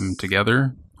buy them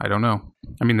together. I don't know.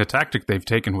 I mean, the tactic they've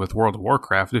taken with World of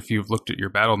Warcraft, if you've looked at your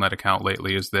Battle.net account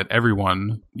lately, is that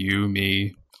everyone, you,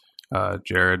 me,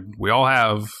 Jared, we all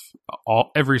have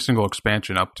every single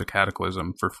expansion up to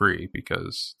Cataclysm for free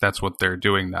because that's what they're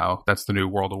doing now. That's the new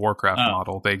World of Warcraft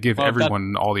model. They give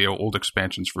everyone all the old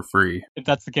expansions for free. If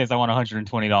that's the case, I want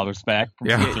 $120 back.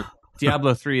 Yeah.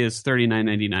 Diablo 3 is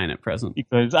 $39.99 at present.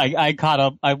 Because I caught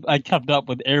up. I kept up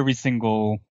with every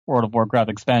single World of Warcraft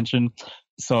expansion.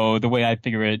 So the way I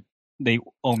figure it, they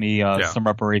owe me some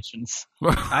reparations.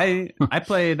 I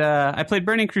played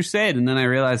Burning Crusade, and then I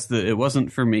realized that it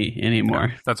wasn't for me anymore.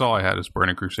 Yeah, that's all I had is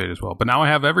Burning Crusade as well. But now I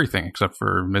have everything except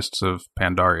for Mists of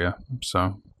Pandaria.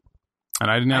 So, and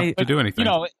I didn't have to do anything.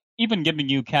 You know, even giving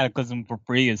you Cataclysm for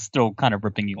free is still kind of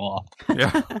ripping you off.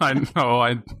 Yeah,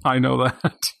 I know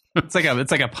that. It's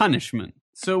like a punishment.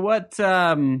 So what?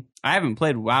 I haven't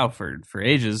played WoW for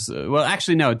ages. Well,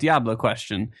 actually, no. Diablo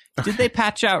question: did they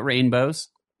patch out rainbows?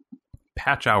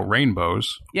 Patch out rainbows?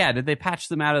 Yeah, did they patch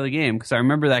them out of the game? Because I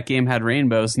remember that game had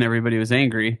rainbows and everybody was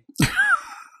angry.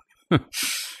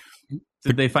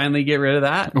 Did they finally get rid of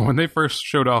that? When they first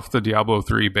showed off the Diablo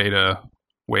 3 beta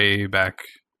way back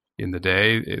in the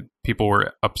day, people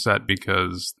were upset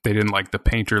because they didn't like the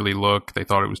painterly look. They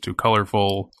thought it was too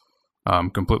colorful,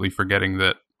 completely forgetting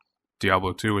that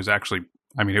Diablo 2 was actually,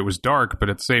 I mean, it was dark, but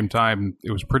at the same time,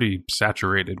 it was pretty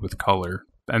saturated with color.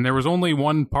 And there was only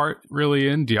one part really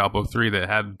in Diablo 3 that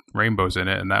had rainbows in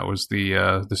it, and that was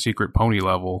the secret pony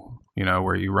level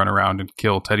where you run around and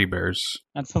kill teddy bears.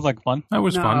 That sounds like fun. That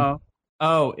was fun.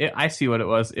 Oh, I see what it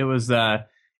was. It was a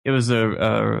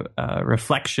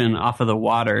reflection off of the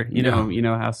water. You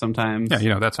know how sometimes.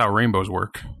 Yeah, that's how rainbows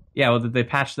work. Yeah, well, did they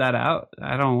patch that out?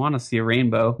 I don't want to see a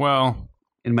rainbow. Well,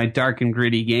 in my dark and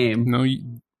gritty game. No,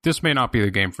 this may not be the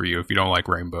game for you if you don't like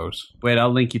rainbows. Wait,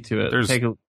 I'll link you to it. Take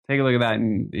a look at that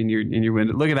in your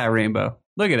window. Look at that rainbow.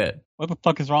 Look at it. What the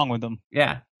fuck is wrong with them?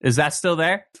 Yeah. Is that still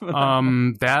there?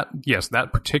 That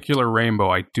particular rainbow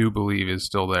I do believe is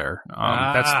still there.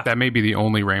 That may be the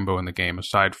only rainbow in the game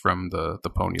aside from the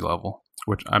pony level,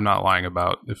 which I'm not lying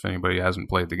about if anybody hasn't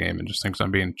played the game and just thinks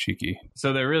I'm being cheeky.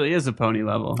 So there really is a pony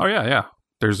level. Oh yeah.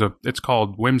 It's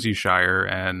called Whimsyshire,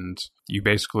 and you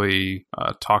basically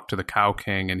talk to the Cow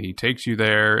King, and he takes you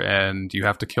there, and you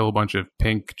have to kill a bunch of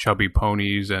pink, chubby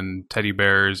ponies and teddy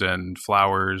bears and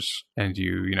flowers, and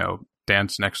you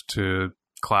dance next to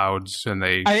clouds, and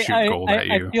they shoot gold at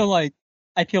you.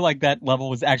 I feel like that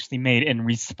level was actually made in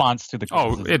response to the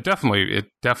criticism. Oh, it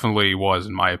definitely was,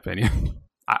 in my opinion.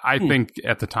 I think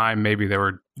at the time maybe they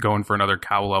were going for another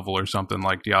cow level or something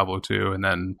like Diablo 2, and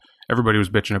then everybody was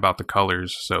bitching about the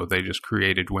colors, so they just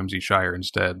created Whimsyshire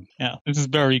instead. Yeah, this is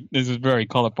very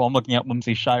colorful. I'm looking at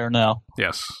Whimsyshire now.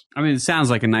 Yes. I mean, it sounds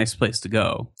like a nice place to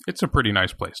go. It's a pretty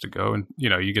nice place to go, and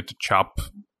you get to chop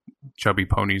chubby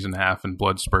ponies in half and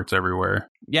blood spurts everywhere.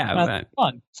 Yeah, that's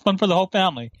fun. It's fun for the whole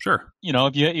family. Sure.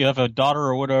 If you have a daughter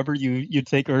or whatever, you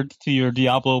take her to your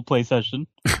Diablo play session.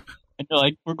 And you're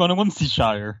like, we're going to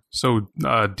Whimsyshire. So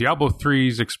Diablo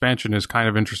 3's expansion is kind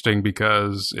of interesting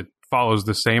because it follows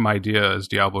the same idea as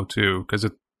Diablo 2. Because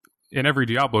in every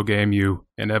Diablo game, you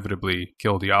inevitably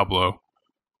kill Diablo.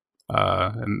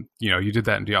 And, you did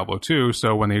that in Diablo 2.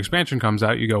 So when the expansion comes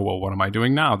out, you go, well, what am I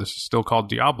doing now? This is still called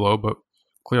Diablo, but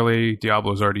clearly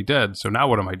Diablo's already dead. So now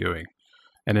what am I doing?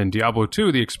 And in Diablo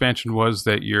 2, the expansion was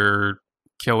that you're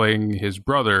killing his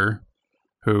brother,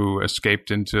 who escaped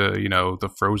into, the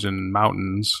frozen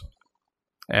mountains.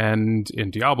 And in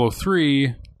Diablo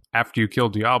 3, after you kill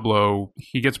Diablo,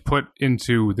 he gets put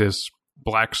into this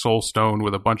black soul stone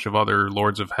with a bunch of other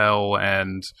lords of hell,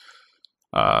 and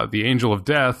the angel of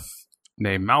death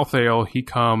named Malthael, he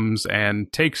comes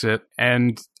and takes it.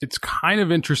 And it's kind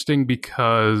of interesting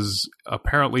because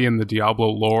apparently in the Diablo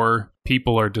lore,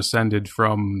 people are descended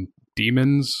from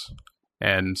demons.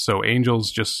 And so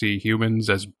angels just see humans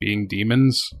as being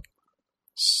demons.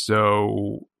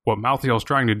 So what Malthael's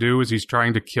trying to do is he's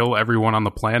trying to kill everyone on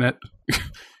the planet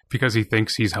because he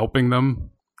thinks he's helping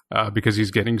them. Because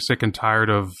he's getting sick and tired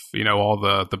of, all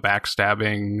the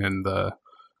backstabbing and the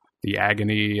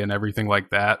agony and everything like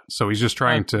that. So he's just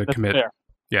trying to commit. Fair.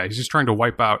 Yeah, he's just trying to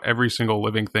wipe out every single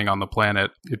living thing on the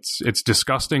planet. It's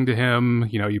disgusting to him.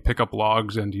 You pick up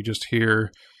logs and you just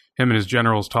hear him and his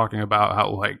generals talking about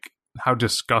how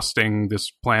disgusting this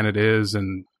planet is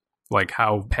and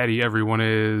how petty everyone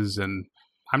is, and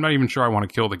I'm not even sure I want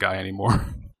to kill the guy anymore.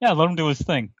 Yeah, let him do his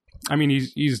thing. I mean,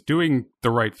 he's doing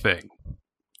the right thing.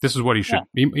 This is what he should.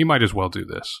 Yeah. He might as well do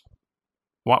this.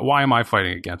 Why am I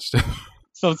fighting against it?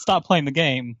 So stop playing the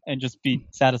game and just be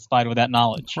satisfied with that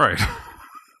knowledge. Right.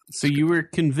 So you were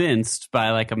convinced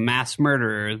by a mass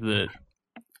murderer that...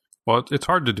 Well, it's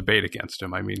hard to debate against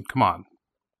him. I mean, come on.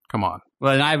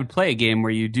 Well, and I would play a game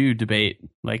where you do debate,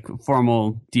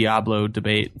 formal Diablo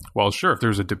debate. Well, sure, if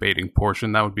there's a debating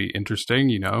portion, that would be interesting,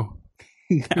 I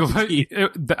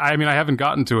mean, I haven't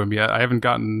gotten to him yet. I'm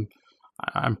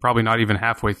probably not even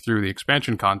halfway through the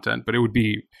expansion content, but it would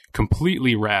be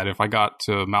completely rad if I got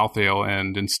to Malthael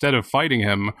and instead of fighting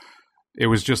him, it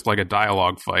was just a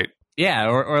dialogue fight. Yeah,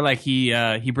 or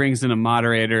he brings in a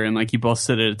moderator and you both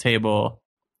sit at a table.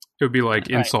 It would be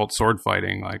insult sword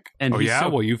fighting, and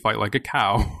well, you fight like a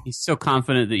cow. He's so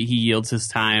confident that he yields his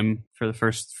time for the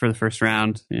first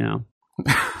round,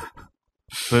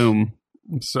 Boom.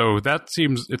 So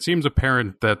it seems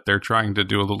apparent that they're trying to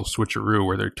do a little switcheroo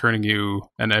where they're turning you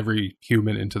and every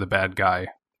human into the bad guy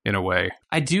in a way.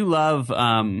 I do love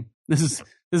this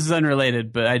is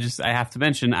unrelated, but I have to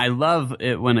mention I love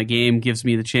it when a game gives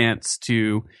me the chance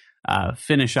to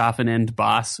finish off an end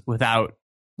boss without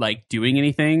doing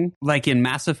anything. Like in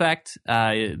Mass Effect,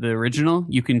 the original,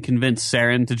 you can convince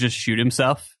Saren to just shoot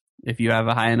himself if you have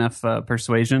a high enough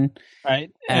persuasion.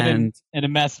 Right. And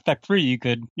in Mass Effect 3, you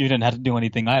didn't have to do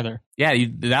anything either. Yeah,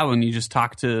 that one, you just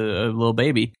talk to a little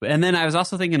baby. And then I was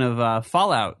also thinking of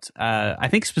Fallout. I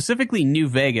think specifically New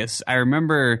Vegas. I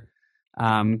remember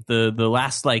the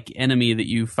last enemy that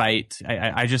you fight.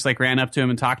 I just ran up to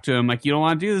him and talked to him you don't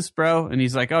want to do this, bro. And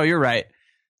he's like, oh, you're right.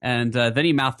 And then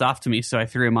he mouthed off to me, so I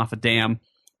threw him off a dam.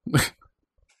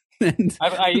 And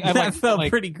that felt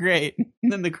pretty great.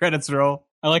 And then the credits roll.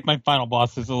 I like my final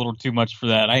bosses a little too much for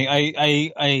that.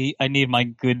 I need my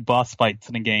good boss fights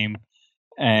in a game,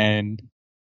 and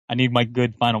I need my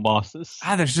good final bosses.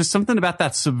 There's just something about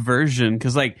that subversion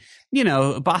because, like, you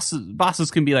know,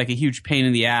 bosses can be like a huge pain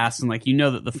in the ass, and like you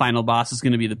know that the final boss is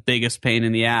going to be the biggest pain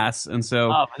in the ass, and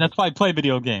so that's why I play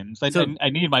video games. I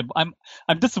need my.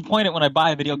 I'm disappointed when I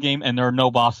buy a video game and there are no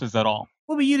bosses at all.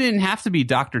 Well, but you didn't have to be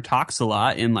Dr.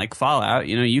 Talks-a-Lot in like Fallout.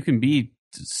 You know, you can be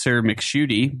Sir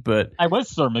McShooty, but I was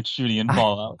Sir McShooty in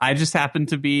Fallout. I just happened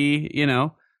to be, you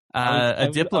know, a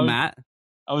diplomat.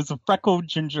 I was a freckled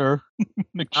ginger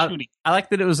McShooty. I like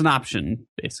that it was an option,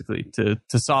 basically, to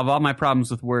solve all my problems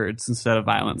with words instead of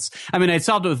violence. I mean, I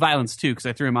solved it with violence, too, because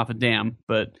I threw him off a dam.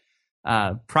 But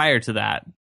prior to that,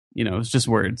 you know, it was just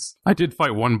words. I did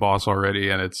fight one boss already,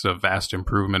 and it's a vast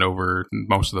improvement over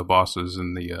most of the bosses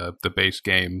in the base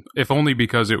game. If only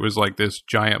because it was like this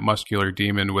giant muscular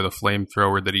demon with a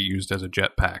flamethrower that he used as a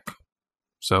jetpack.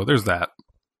 So there's that.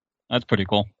 That's pretty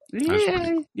cool.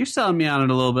 Yeah, you're selling me on it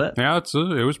a little bit. Yeah,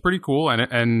 it was pretty cool,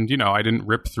 and you know, I didn't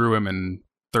rip through him in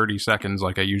 30 seconds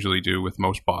like I usually do with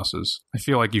most bosses. I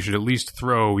feel like you should at least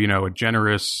throw, you know, a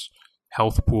generous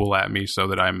health pool at me so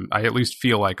that I at least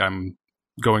feel like I'm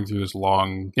going through this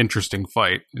long, interesting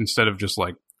fight instead of just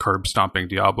like curb stomping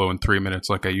Diablo in 3 minutes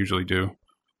like I usually do.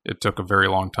 It took a very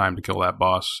long time to kill that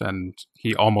boss, and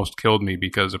he almost killed me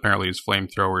because apparently his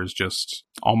flamethrower is just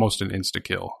almost an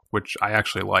insta-kill, which I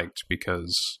actually liked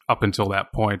because up until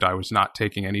that point, I was not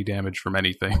taking any damage from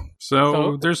anything.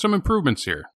 So there's some improvements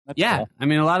here. That's cool. I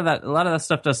mean, a lot of that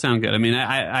stuff does sound good. I mean,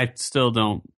 I still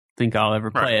don't think I'll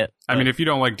ever play it. I mean, if you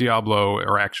don't like Diablo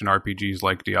or action RPGs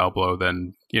like Diablo,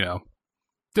 then, you know,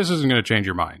 this isn't going to change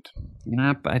your mind.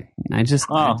 Nah, but I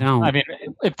don't. I mean,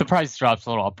 if the price drops a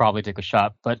little, I'll probably take a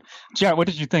shot. But, Jared, what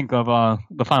did you think of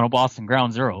the final boss in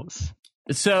Ground Zeroes?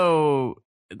 So,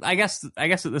 I guess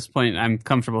at this point I'm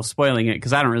comfortable spoiling it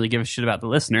because I don't really give a shit about the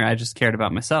listener. I just cared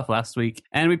about myself last week,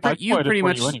 and you pretty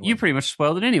much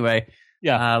spoiled it anyway.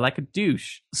 Yeah, like a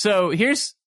douche. So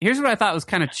here's what I thought was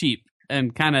kind of cheap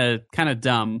and kind of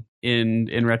dumb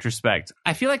in retrospect.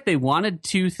 I feel like they wanted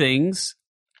two things.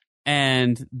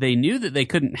 And they knew that they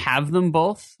couldn't have them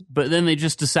both, but then they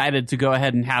just decided to go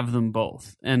ahead and have them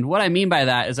both. And what I mean by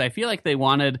that is I feel like they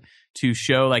wanted to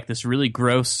show like this really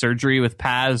gross surgery with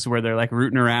Paz where they're like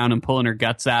rooting around and pulling her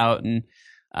guts out and,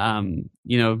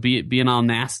 you know, being all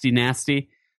nasty.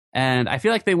 And I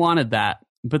feel like they wanted that.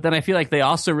 But then I feel like they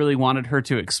also really wanted her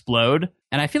to explode.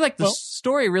 And I feel like the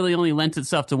story really only lent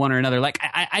itself to one or another. Like,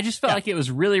 I just felt like it was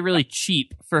really, really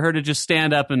cheap for her to just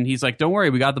stand up and he's like, don't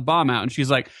worry, we got the bomb out. And she's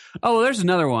like, oh, well, there's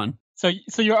another one. So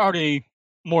you're already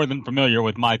more than familiar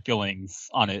with my feelings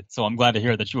on it. So I'm glad to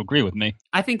hear that you agree with me.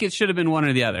 I think it should have been one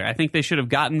or the other. I think they should have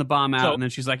gotten the bomb out. And then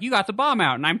she's like, you got the bomb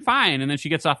out and I'm fine. And then she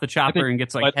gets off the chopper and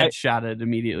gets like headshotted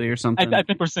immediately or something. I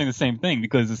think we're saying the same thing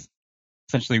because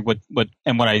essentially what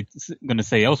I'm going to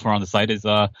say elsewhere on the site is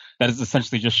that is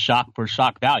essentially just shock for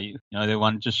shock value. You know, they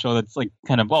want to just show that it's like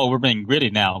kind of, we're being gritty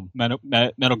now.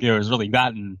 Metal Gear has really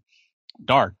gotten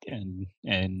dark and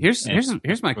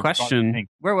here's my question.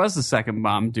 Where was the second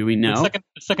bomb? Do we know? The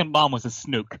second bomb was a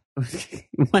snook.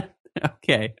 What?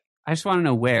 Okay. I just want to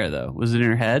know where though. Was it in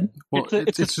her head? Well,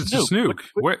 it's a snook.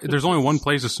 There's only one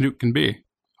place a snook can be.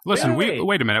 Listen,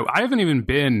 wait a minute. I haven't even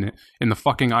been in the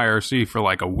fucking IRC for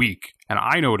like a week, and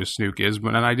I know what a snook is,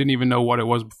 and I didn't even know what it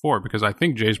was before, because I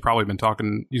think Jay's probably been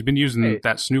talking, he's been using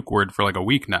that snook word for like a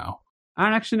week now. I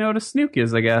don't actually know what a snook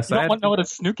is, I guess. You don't know what a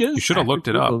snook is? You should have looked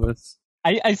it up.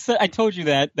 I told you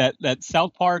that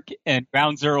South Park and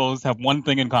Ground Zeroes have one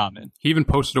thing in common. He even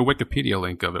posted a Wikipedia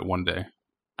link of it one day.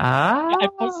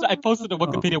 I posted a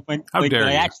Wikipedia link that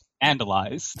I actually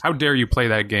analyzed. How dare you play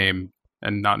that game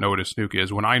and not know what a snook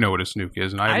is when I know what a snook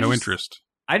is and I have no interest.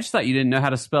 I just thought you didn't know how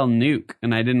to spell nuke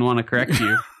and I didn't want to correct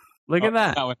you. Look at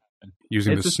that.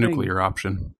 Using the snooklier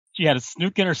option. She had a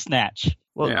snook in her snatch.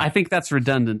 Well, yeah. I think that's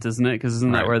redundant, isn't it? Because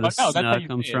isn't that where the snow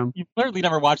comes from? You clearly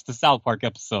never watched the South Park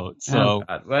episode. So.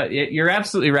 Well, you're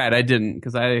absolutely right. I didn't,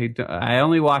 because I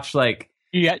only watched like...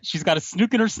 Yeah, she's got a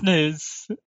snook in her sniz.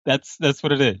 That's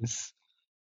what it is.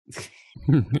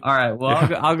 All right. Well,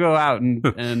 I'll go out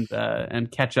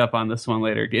and catch up on this one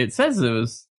later. It says it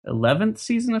was 11th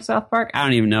season of South Park. I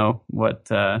don't even know what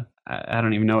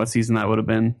season that would have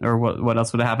been or what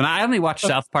else would have happened. I only watch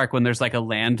South Park when there's like a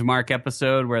landmark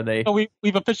episode where they. So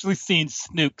we've officially seen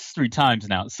snooks 3 times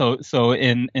now. So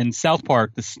in South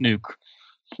Park, the snook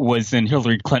was in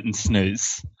Hillary Clinton's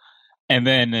snooze. And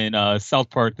then in South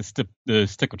Park, the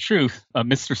Stick of Truth,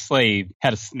 Mr. Slave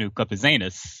had a snook up his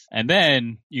anus. And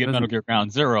then you get Metal Gear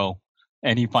Ground Zero,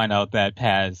 and you find out that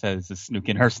Paz has a snook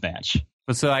in her snatch.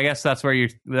 But so I guess that's where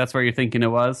you're thinking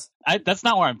it was. That's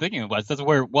not where I'm thinking it was. That's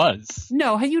where it was.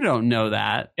 No, you don't know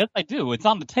that. Yes, I do. It's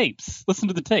on the tapes. Listen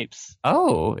to the tapes.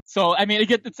 Oh, So I mean,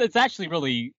 it's actually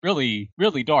really, really,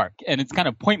 really dark, and it's kind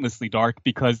of pointlessly dark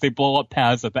because they blow up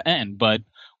Paz at the end. But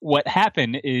what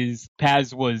happened is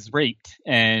Paz was raped,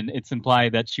 and it's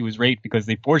implied that she was raped because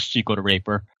they forced Chico to rape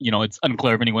her. You know, it's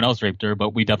unclear if anyone else raped her,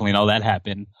 but we definitely know that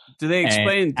happened. do they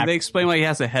explain? Do they explain why he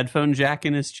has a headphone jack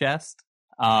in his chest?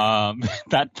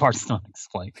 That part's not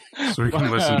explained. So he can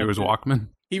listen to his Walkman.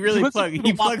 He really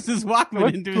plugs his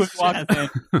Walkman into his chest.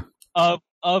 Walkman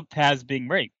of Paz being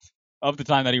raped, of the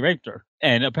time that he raped her.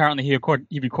 And apparently he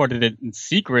recorded it in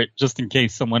secret just in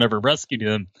case someone ever rescued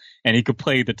him, and he could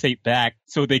play the tape back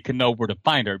so they could know where to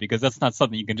find her, because that's not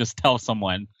something you can just tell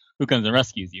someone who comes and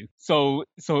rescues you. So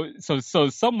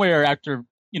somewhere after,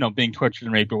 being tortured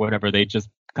and raped or whatever, they just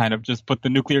kind of just put the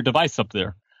nuclear device up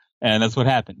there. And that's what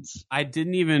happens. I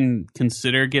didn't even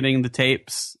consider getting the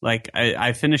tapes. Like,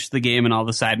 I finished the game and all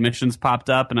the side missions popped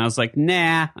up, and I was like,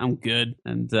 nah, I'm good,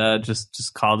 and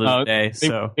just called it a day.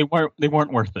 They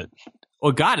weren't worth it.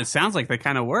 Well, God, it sounds like they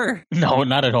kind of were. No,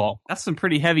 not at all. That's some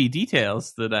pretty heavy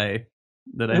details that I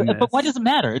missed. But why does it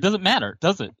matter? It doesn't matter,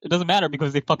 does it? It doesn't matter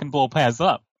because they fucking blow Paz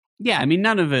up. Yeah, I mean,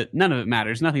 none of it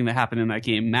matters. Nothing that happened in that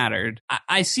game mattered.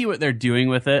 I see what they're doing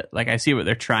with it. Like, I see what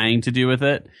they're trying to do with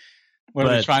it. What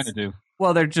are they trying to do?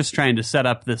 Well, they're just trying to set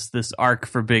up this arc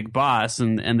for Big Boss,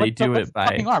 and they do it by...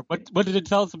 Fucking arc? What did it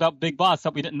tell us about Big Boss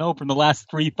that we didn't know from the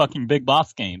last 3 fucking Big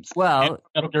Boss games? Well,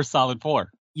 Metal Gear Solid 4.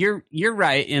 You're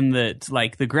right in that,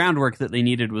 like, the groundwork that they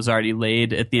needed was already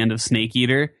laid at the end of Snake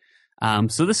Eater.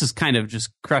 So this is kind of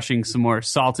just crushing some more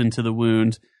salt into the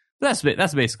wound. That's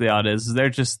basically all it is. They're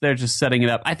just setting it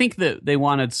up. I think that they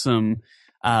wanted some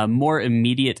more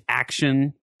immediate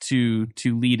action to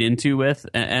lead into with,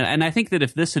 and I think that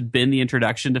if this had been the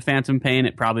introduction to Phantom Pain,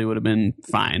 it probably would have been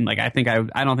fine. Like, I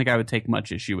don't think I would take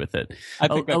much issue with it.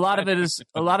 A lot of it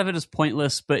is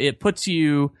pointless, but it puts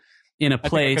you in a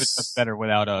place. I think better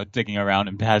without digging around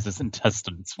in Paz's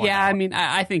intestines. Yeah, I mean,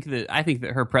 I think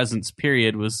that her presence,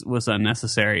 period, was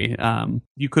unnecessary.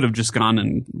 You could have just gone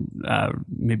and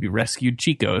maybe rescued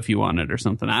Chico if you wanted or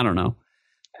something. I don't know.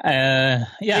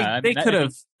 Yeah, they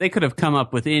could have come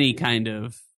up with any kind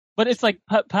of. But it's like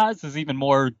Paz is even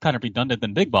more kind of redundant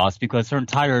than Big Boss because her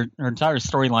entire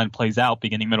storyline plays out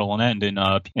beginning, middle, and end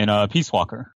in Peace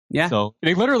Walker. Yeah. So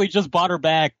they literally just brought her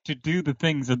back to do the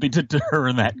things that they did to her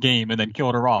in that game and then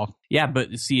killed her off. Yeah,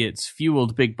 but see, it's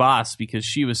fueled Big Boss because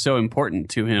she was so important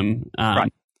to him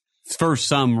right. For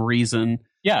some reason.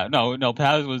 Yeah, no,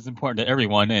 Paz was important to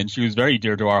everyone, and she was very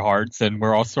dear to our hearts, and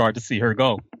we're all sorry to see her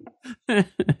go.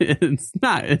 It's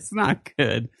not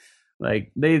good.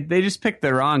 Like, they just picked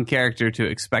the wrong character to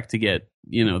expect to get,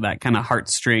 that kind of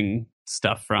heartstring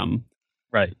stuff from.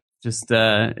 Right. Just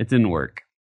it didn't work.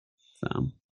 So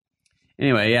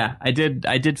anyway, yeah, I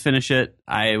did finish it.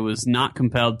 I was not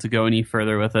compelled to go any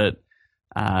further with it.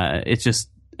 It's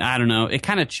just, I don't know, it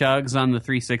kind of chugs on the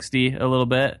 360 a little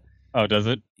bit. Oh, does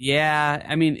it? Yeah,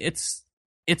 I mean, it's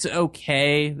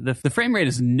okay. The frame rate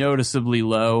is noticeably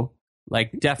low.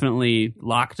 Like, definitely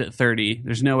locked at 30.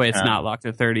 There's no way it's not locked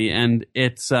at 30. And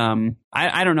it's I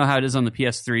don't know how it is on the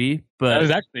PS3, but it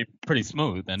was actually pretty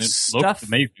smooth and it looks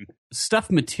amazing. Stuff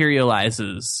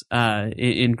materializes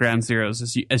in Ground Zeroes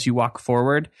as you walk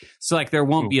forward. So, like, there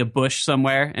won't be a bush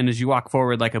somewhere, and as you walk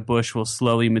forward, like, a bush will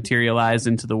slowly materialize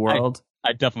into the world.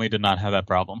 I definitely did not have that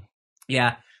problem.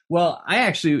 Yeah. Well, I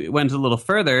actually went a little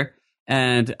further,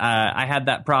 and I had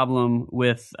that problem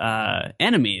with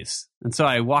enemies. And so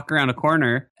I walk around a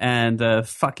corner, and a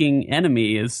fucking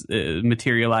enemy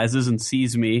materializes and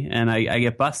sees me, and I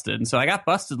get busted. And so I got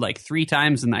busted like 3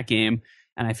 times in that game,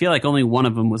 and I feel like only one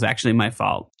of them was actually my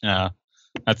fault. Yeah,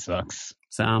 that sucks.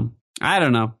 So I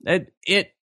don't know.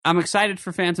 I'm excited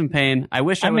for Phantom Pain. I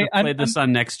wish I would have played this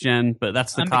on next gen, but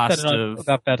that's the cost of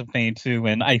about Phantom Pain too.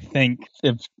 And I think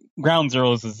if Ground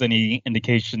Zeroes is any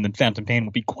indication, that Phantom Pain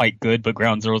will be quite good, but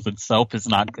Ground Zeroes itself is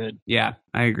not good. Yeah,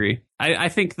 I agree. I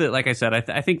think that, like I said,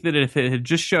 I think that if it had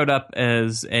just showed up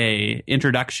as a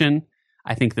introduction,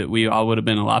 I think that we all would have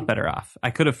been a lot better off. I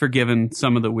could have forgiven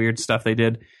some of the weird stuff they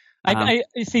did. I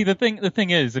see. The thing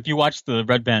is, if you watch the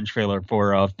Red Band trailer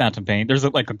for Phantom Pain, there's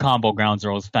a combo Ground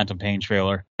Zeroes Phantom Pain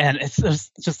trailer, and there's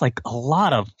just like a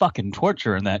lot of fucking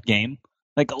torture in that game,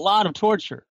 like a lot of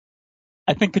torture.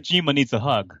 I think Kojima needs a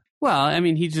hug. Well, I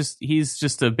mean, he's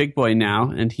just a big boy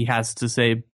now, and he has to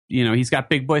say, he's got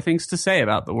big boy things to say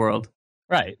about the world.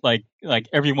 Right, like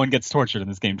everyone gets tortured in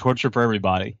this game. Torture for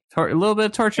everybody. A little bit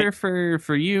of torture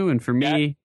for you and for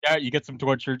me. Yeah, you get some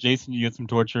torture. Jason, you get some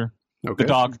torture. Okay. The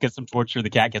dog gets some torture. The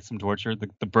cat gets some torture.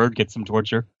 The bird gets some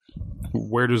torture.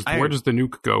 Where does the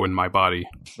nuke go in my body?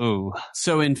 Ooh.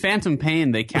 So in Phantom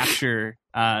Pain, they capture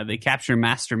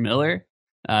Master Miller.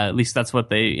 At least that's what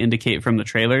they indicate from the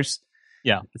trailers.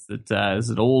 Yeah, is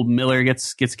that old Miller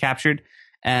gets captured,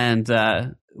 and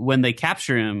when they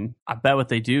capture him, I bet what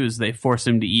they do is they force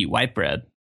him to eat white bread.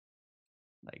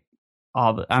 Like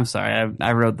I'm sorry,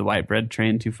 I rode the white bread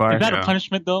train too far. Is that a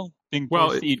punishment though? Being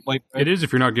forced to eat white bread? It is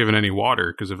if you're not given any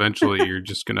water, because eventually you're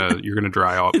just gonna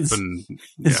dry up and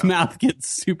his mouth gets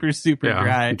super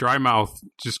dry. Dry mouth,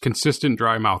 just consistent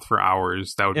dry mouth for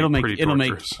hours. That would be pretty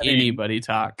torturous. Make anybody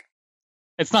talk.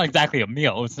 It's not exactly a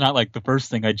meal. It's not like the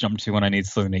first thing I jump to when I need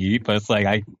something to eat, but it's like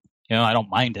I don't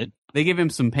mind it. They give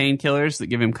him some painkillers that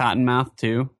give him cotton mouth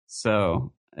too.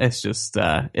 So it's just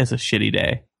it's a shitty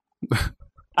day.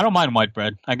 I don't mind white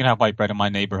bread. I can have white bread in my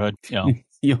neighborhood.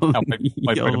 You'll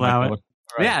allow it.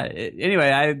 Right. Yeah. Anyway,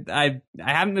 I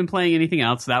haven't been playing anything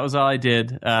else. That was all I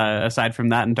did aside from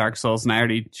that and Dark Souls, and I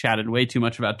already chatted way too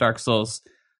much about Dark Souls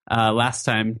last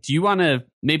time. Do you want to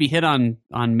maybe hit on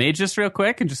Magus real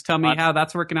quick and just tell me how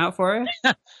that's working out for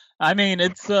you? I mean,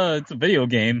 it's a video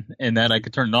game in that I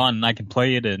could turn it on and I can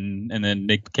play it and then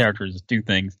make the characters do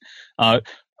things.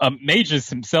 Magus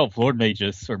himself, Lord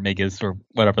Magus or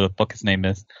whatever the fuck his name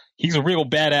is, he's a real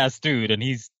badass dude, and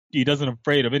he doesn't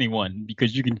afraid of anyone,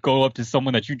 because you can go up to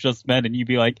someone that you just met and you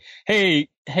be like, hey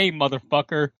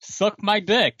motherfucker, suck my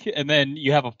dick, and then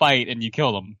you have a fight and you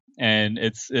kill them. And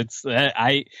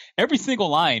every single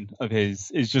line of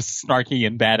his is just snarky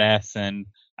and badass, and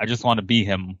I just want to be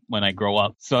him when I grow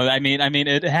up. So I mean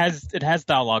it has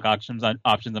dialogue options. I'm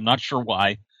not sure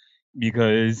why,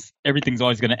 because everything's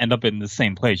always going to end up in the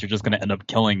same place. You're just going to end up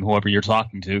killing whoever you're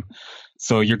talking to.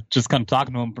 So you're just kind of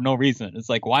talking to him for no reason. It's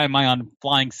like, why am I on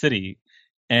Flying City?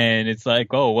 And it's like,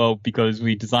 oh, well, because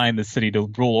we designed the city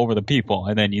to rule over the people.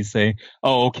 And then you say,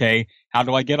 oh, okay, how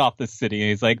do I get off this city? And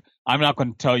he's like, I'm not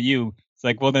going to tell you. It's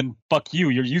like, well, then fuck you.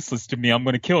 You're useless to me. I'm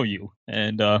going to kill you.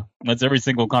 And that's every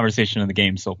single conversation in the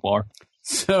game so far.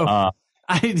 So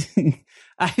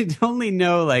I only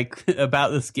know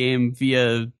about this game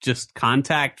via just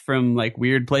contact from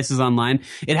weird places online.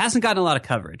 It hasn't gotten a lot of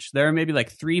coverage. There are maybe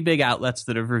 3 big outlets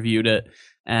that have reviewed it,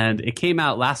 and it came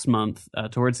out last month,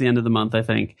 towards the end of the month, I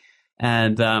think.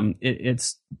 And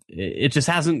it just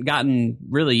hasn't gotten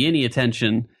really any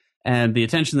attention, and the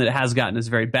attention that it has gotten is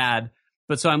very bad.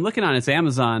 But so I'm looking on its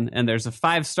Amazon, and there's a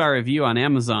 5-star review on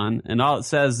Amazon, and all it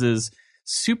says is,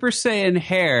 Super Saiyan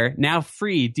Hair, now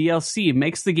free DLC,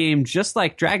 makes the game just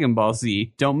like Dragon Ball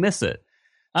Z. Don't miss it.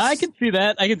 I can see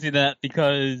that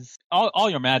because all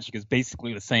your magic is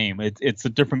basically the same. It's a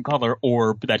different color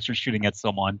orb that you're shooting at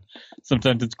someone.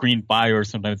 Sometimes it's green fire,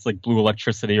 sometimes it's blue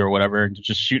electricity or whatever, and you're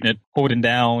just shooting it, holding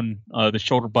down the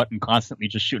shoulder button constantly,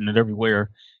 just shooting it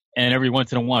everywhere. And every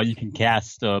once in a while you can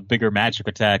cast a bigger magic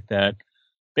attack that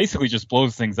basically just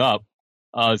blows things up.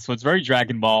 So it's very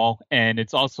Dragon Ball, and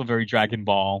it's also very Dragon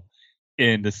Ball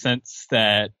in the sense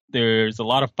that there's a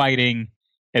lot of fighting,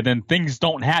 and then things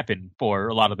don't happen for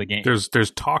a lot of the game. There's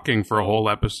talking for a whole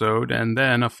episode, and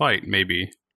then a fight, maybe.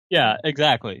 Yeah,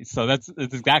 exactly. So it's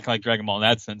exactly like Dragon Ball in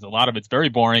that sense. A lot of it's very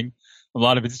boring. A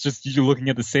lot of it's just you looking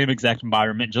at the same exact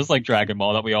environment, just like Dragon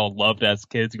Ball that we all loved as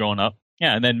kids growing up.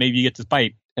 Yeah, and then maybe you get to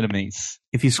fight enemies.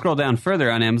 If you scroll down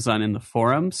further on Amazon in the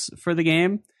forums for the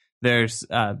game, there's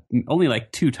only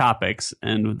 2 topics,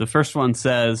 and the first one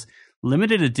says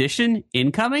limited edition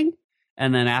incoming,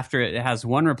 and then after it has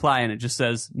one reply and it just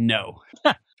says no.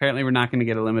 Apparently we're not going to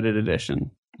get a limited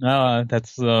edition.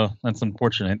 That's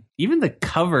unfortunate. Even the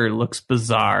cover looks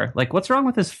bizarre. What's wrong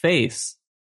with his face?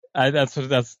 That's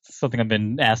something I've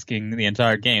been asking the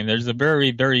entire game. There's a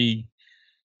very, very,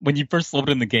 when you first load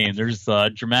in the game, there's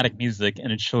dramatic music,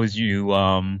 and it shows you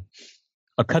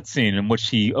a cutscene in which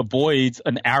he avoids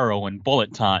an arrow in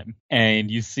bullet time,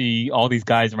 and you see all these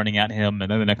guys running at him,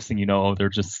 and then the next thing you know, they're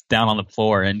just down on the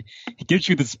floor, and he gives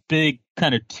you this big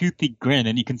kind of toothy grin,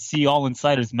 and you can see all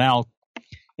inside his mouth,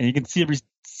 and you can see every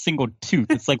single tooth.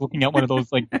 It's like looking at one of those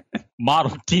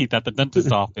model teeth at the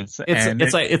dentist office.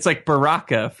 It's like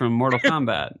Baraka from Mortal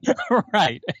Kombat.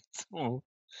 Right. So,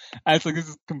 I was like,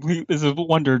 this is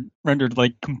rendered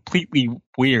completely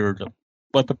weird.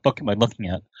 What the fuck am I looking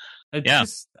at?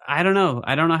 I don't know.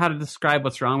 I don't know how to describe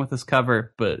what's wrong with this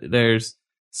cover, but there's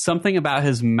something about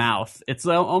his mouth. It's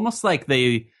almost like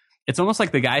the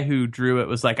guy who drew it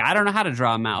was like, I don't know how to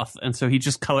draw a mouth, and so he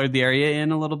just colored the area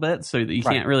in a little bit so that you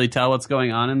can't really tell what's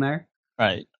going on in there.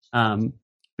 Right. But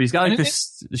he's got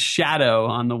this shadow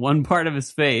on the one part of his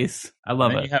face. I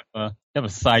love it. You have a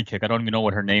sidekick. I don't even know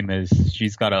what her name is.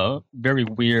 She's got a very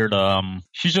weird.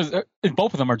 She's just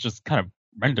both of them are just kind of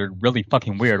rendered really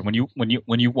fucking weird. When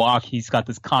you walk, he's got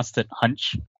this constant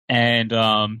hunch, and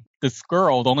this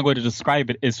girl, the only way to describe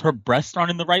it is her breasts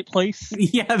aren't in the right place.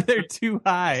 Yeah, they're too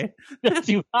high. They're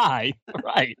too high,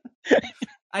 right?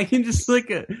 I can just look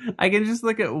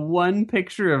at one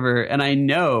picture of her, and I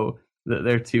know that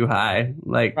they're too high.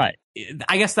 Like, right.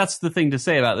 I guess that's the thing to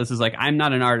say about this is like, I'm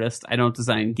not an artist. I don't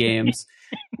design games.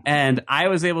 And I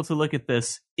was able to look at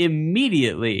this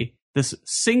immediately, this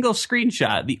single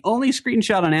screenshot, the only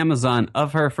screenshot on Amazon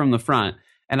of her from the front.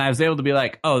 And I was able to be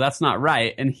like, oh, that's not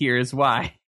right. And here's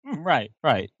why. Right.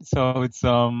 So it's,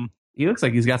 he looks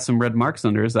like he's got some red marks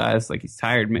under his eyes. Like he's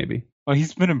tired, maybe. Well,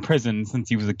 he's been in prison since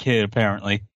he was a kid,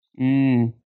 apparently.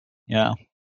 Yeah.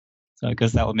 So I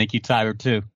guess that would make you tired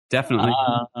too. Definitely.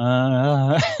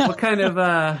 What kind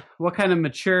of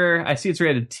mature? I see it's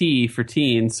rated T for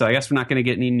teens, so I guess we're not going to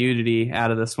get any nudity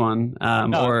out of this one.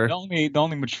 No, the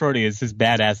only maturity is his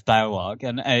badass dialogue,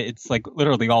 and it's like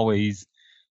literally always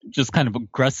just kind of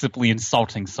aggressively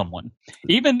insulting someone.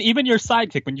 Even your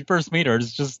sidekick when you first meet her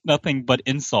is just nothing but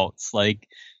insults, like,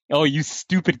 "Oh, you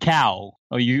stupid cow!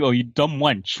 Oh, you dumb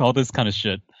wench!" All this kind of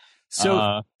shit.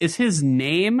 So, is his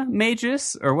name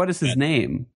Magus, or what is his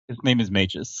name? His name is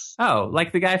Magus. Oh,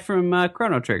 like the guy from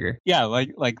Chrono Trigger. Yeah,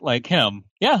 like him.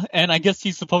 Yeah, and I guess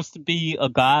he's supposed to be a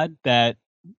god that,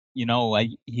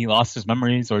 like he lost his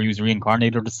memories or he was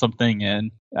reincarnated or something.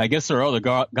 And I guess there are other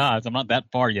gods. I'm not that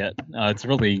far yet. It's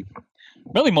really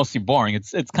mostly boring.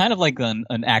 It's kind of like an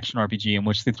action RPG in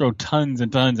which they throw tons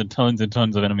and tons and tons and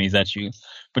tons of enemies at you,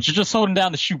 but you're just holding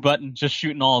down the shoot button, just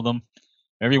shooting all of them.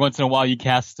 Every once in a while you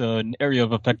cast an area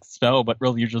of effect spell, but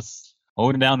really you're just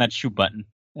holding down that shoot button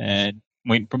and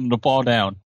waiting for them to fall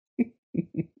down.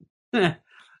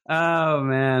 Oh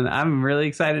man, I'm really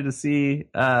excited to see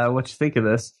what you think of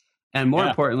this, and more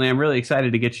importantly, I'm really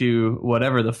excited to get you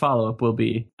whatever the follow-up will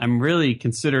be. I'm really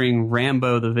considering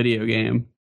Rambo the video game.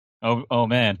 Oh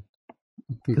man,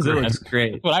 because it looks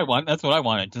great. That's what I want. That's what I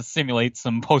wanted to simulate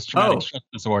some post-traumatic stress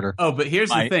disorder. Oh, but here's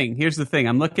the thing.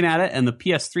 I'm looking at it, and the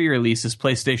PS3 release is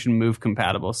PlayStation Move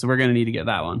compatible, so we're going to need to get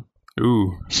that one.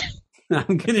 Ooh.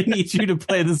 I'm going to need you to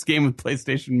play this game with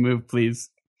PlayStation Move, please.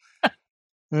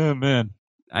 Oh, man.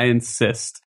 I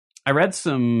insist. I read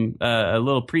a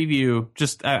little preview.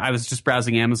 I was just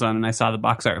browsing Amazon and I saw the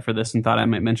box art for this and thought I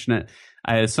might mention it.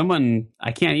 I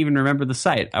can't even remember the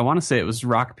site. I want to say it was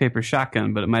Rock, Paper,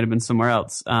 Shotgun, but it might have been somewhere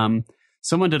else.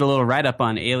 Someone did a little write-up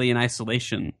on Alien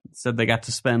Isolation. Said they got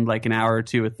to spend like an hour or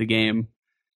two with the game.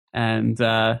 And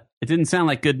it didn't sound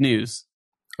like good news.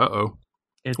 Uh-oh.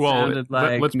 Sounded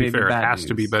like let's be fair. It has news.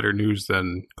 to be better news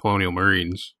than Colonial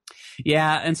Marines.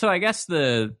 Yeah, and so I guess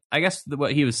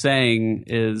what he was saying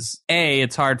is, A,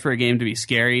 it's hard for a game to be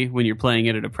scary when you're playing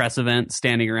it at a press event,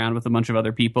 standing around with a bunch of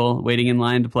other people waiting in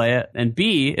line to play it. And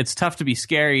B, it's tough to be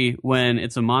scary when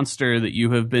it's a monster that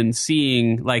you have been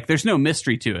seeing. Like, there's no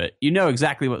mystery to it. You know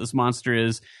exactly what this monster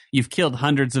is. You've killed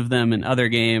hundreds of them in other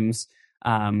games.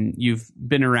 You've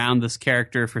been around this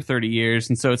character for 30 years,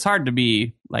 and so it's hard to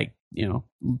be like,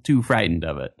 too frightened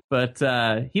of it. But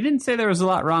he didn't say there was a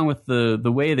lot wrong with the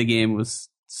way the game was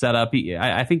set up.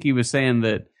 I think he was saying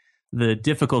that the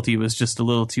difficulty was just a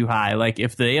little too high. Like,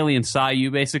 if the alien saw you,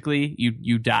 basically,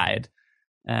 you died.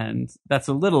 And that's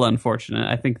a little unfortunate.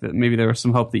 I think that maybe there was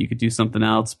some hope that you could do something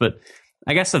else. But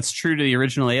I guess that's true to the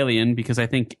original Alien, because I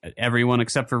think everyone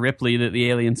except for Ripley that the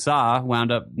alien saw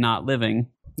wound up not living.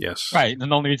 Yes. Right. And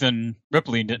the only reason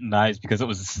Ripley didn't die is because it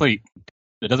was asleep.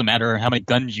 It doesn't matter how many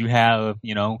guns you have,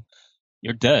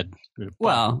 you're dead.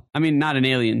 Well, I mean, not an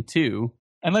Alien 2.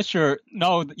 Unless an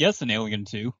Alien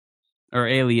 2. Or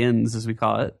Aliens, as we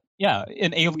call it. Yeah,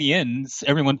 in Aliens,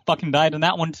 everyone fucking died in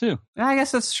that one, too. I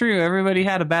guess that's true. Everybody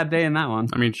had a bad day in that one.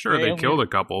 I mean, sure, they killed a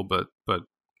couple, but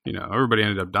everybody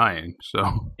ended up dying,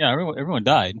 so... Yeah, everyone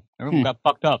died. Everyone got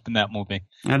fucked up in that movie.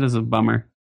 That is a bummer.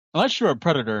 Unless you're a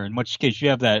predator, in which case you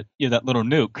have that little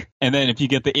nuke, and then if you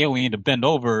get the alien to bend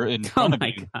over in front of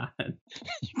you, God.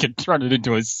 You can turn it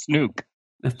into a snook.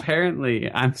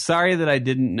 Apparently, I'm sorry that I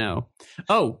didn't know.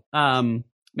 Oh,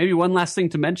 maybe one last thing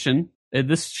to mention.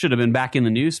 This should have been back in the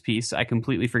news piece. I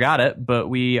completely forgot it, but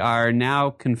we are now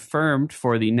confirmed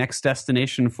for the next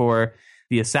destination for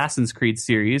the Assassin's Creed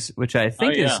series, which I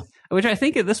think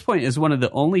at this point is one of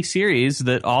the only series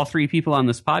that all three people on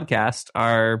this podcast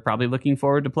are probably looking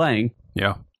forward to playing.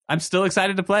 Yeah. I'm still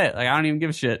excited to play it. Like, I don't even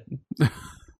give a shit.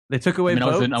 They took away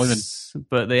boats,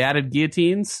 but they added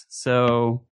guillotines,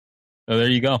 so... Oh, there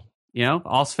you go.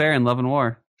 All's fair in love and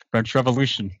war. French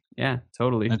Revolution. Yeah,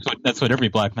 totally. That's what every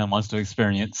black man wants to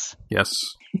experience. Yes.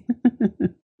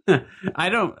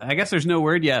 I guess there's no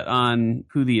word yet on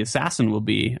who the assassin will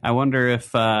be. I wonder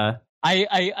if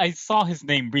I saw his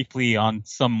name briefly on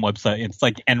some website. It's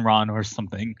like Enron or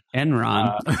something.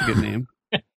 Enron. That's a good name.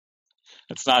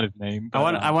 It's not his name.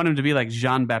 But, I want him to be like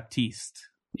Jean Baptiste.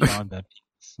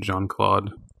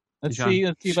 Jean-Claude. Let's see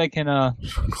if I can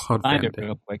Jean-Claude find Van it Damme.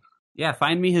 real quick. Yeah,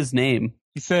 find me his name.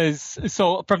 He says,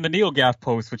 so from the NeoGAF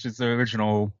post, which is the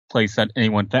original place that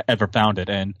anyone ever found it,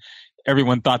 and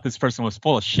everyone thought this person was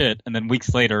full of shit, and then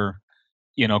weeks later,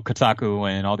 Kotaku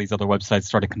and all these other websites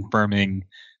started confirming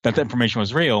that the information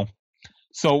was real.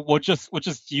 So we'll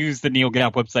just use the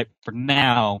NeoGAF website for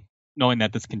now, knowing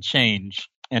that this can change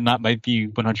and not might be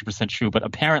 100% true, but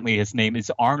apparently his name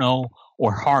is Arno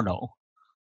or Harno.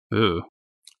 Ew.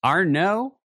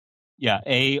 Arno? Yeah,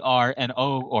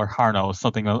 Arno or Harno,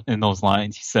 something in those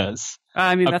lines, he says.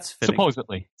 I mean, that's fitting.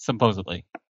 Supposedly.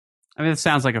 I mean, it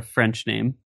sounds like a French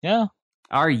name. Yeah.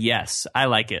 Yes, I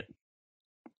like it.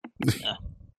 Yeah.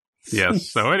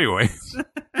 Yes. So anyway,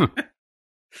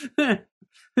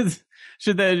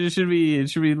 should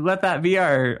we let that be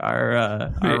our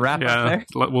wrap up there?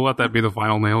 We'll let that be the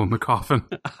final nail in the coffin.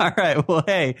 All right. Well,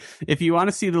 hey, if you want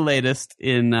to see the latest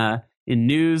in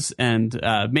news and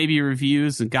maybe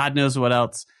reviews and God knows what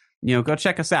else, go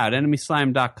check us out,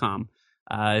 enemyslime.com.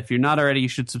 If you're not already, you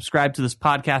should subscribe to this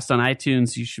podcast on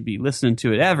iTunes. You should be listening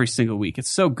to it every single week. It's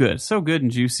so good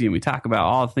and juicy, and we talk about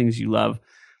all the things you love.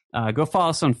 Go follow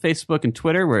us on Facebook and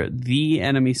Twitter. We're at The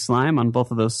Enemy Slime on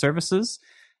both of those services.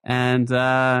 And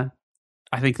I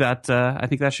think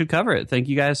that should cover it. Thank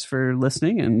you guys for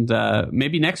listening. And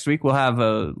maybe next week we'll have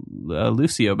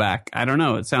Lucio back. I don't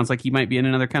know. It sounds like he might be in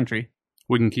another country.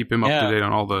 We can keep him up to date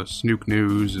on all the Snook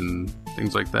news and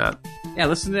things like that. Yeah,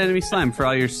 listen to Enemy Slime for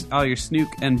all your Snook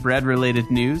and bread related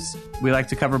news. We like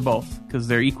to cover both because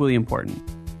they're equally important.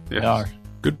 Yes.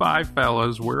 Goodbye,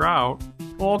 fellas. We're out.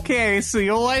 Okay, see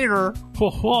you later.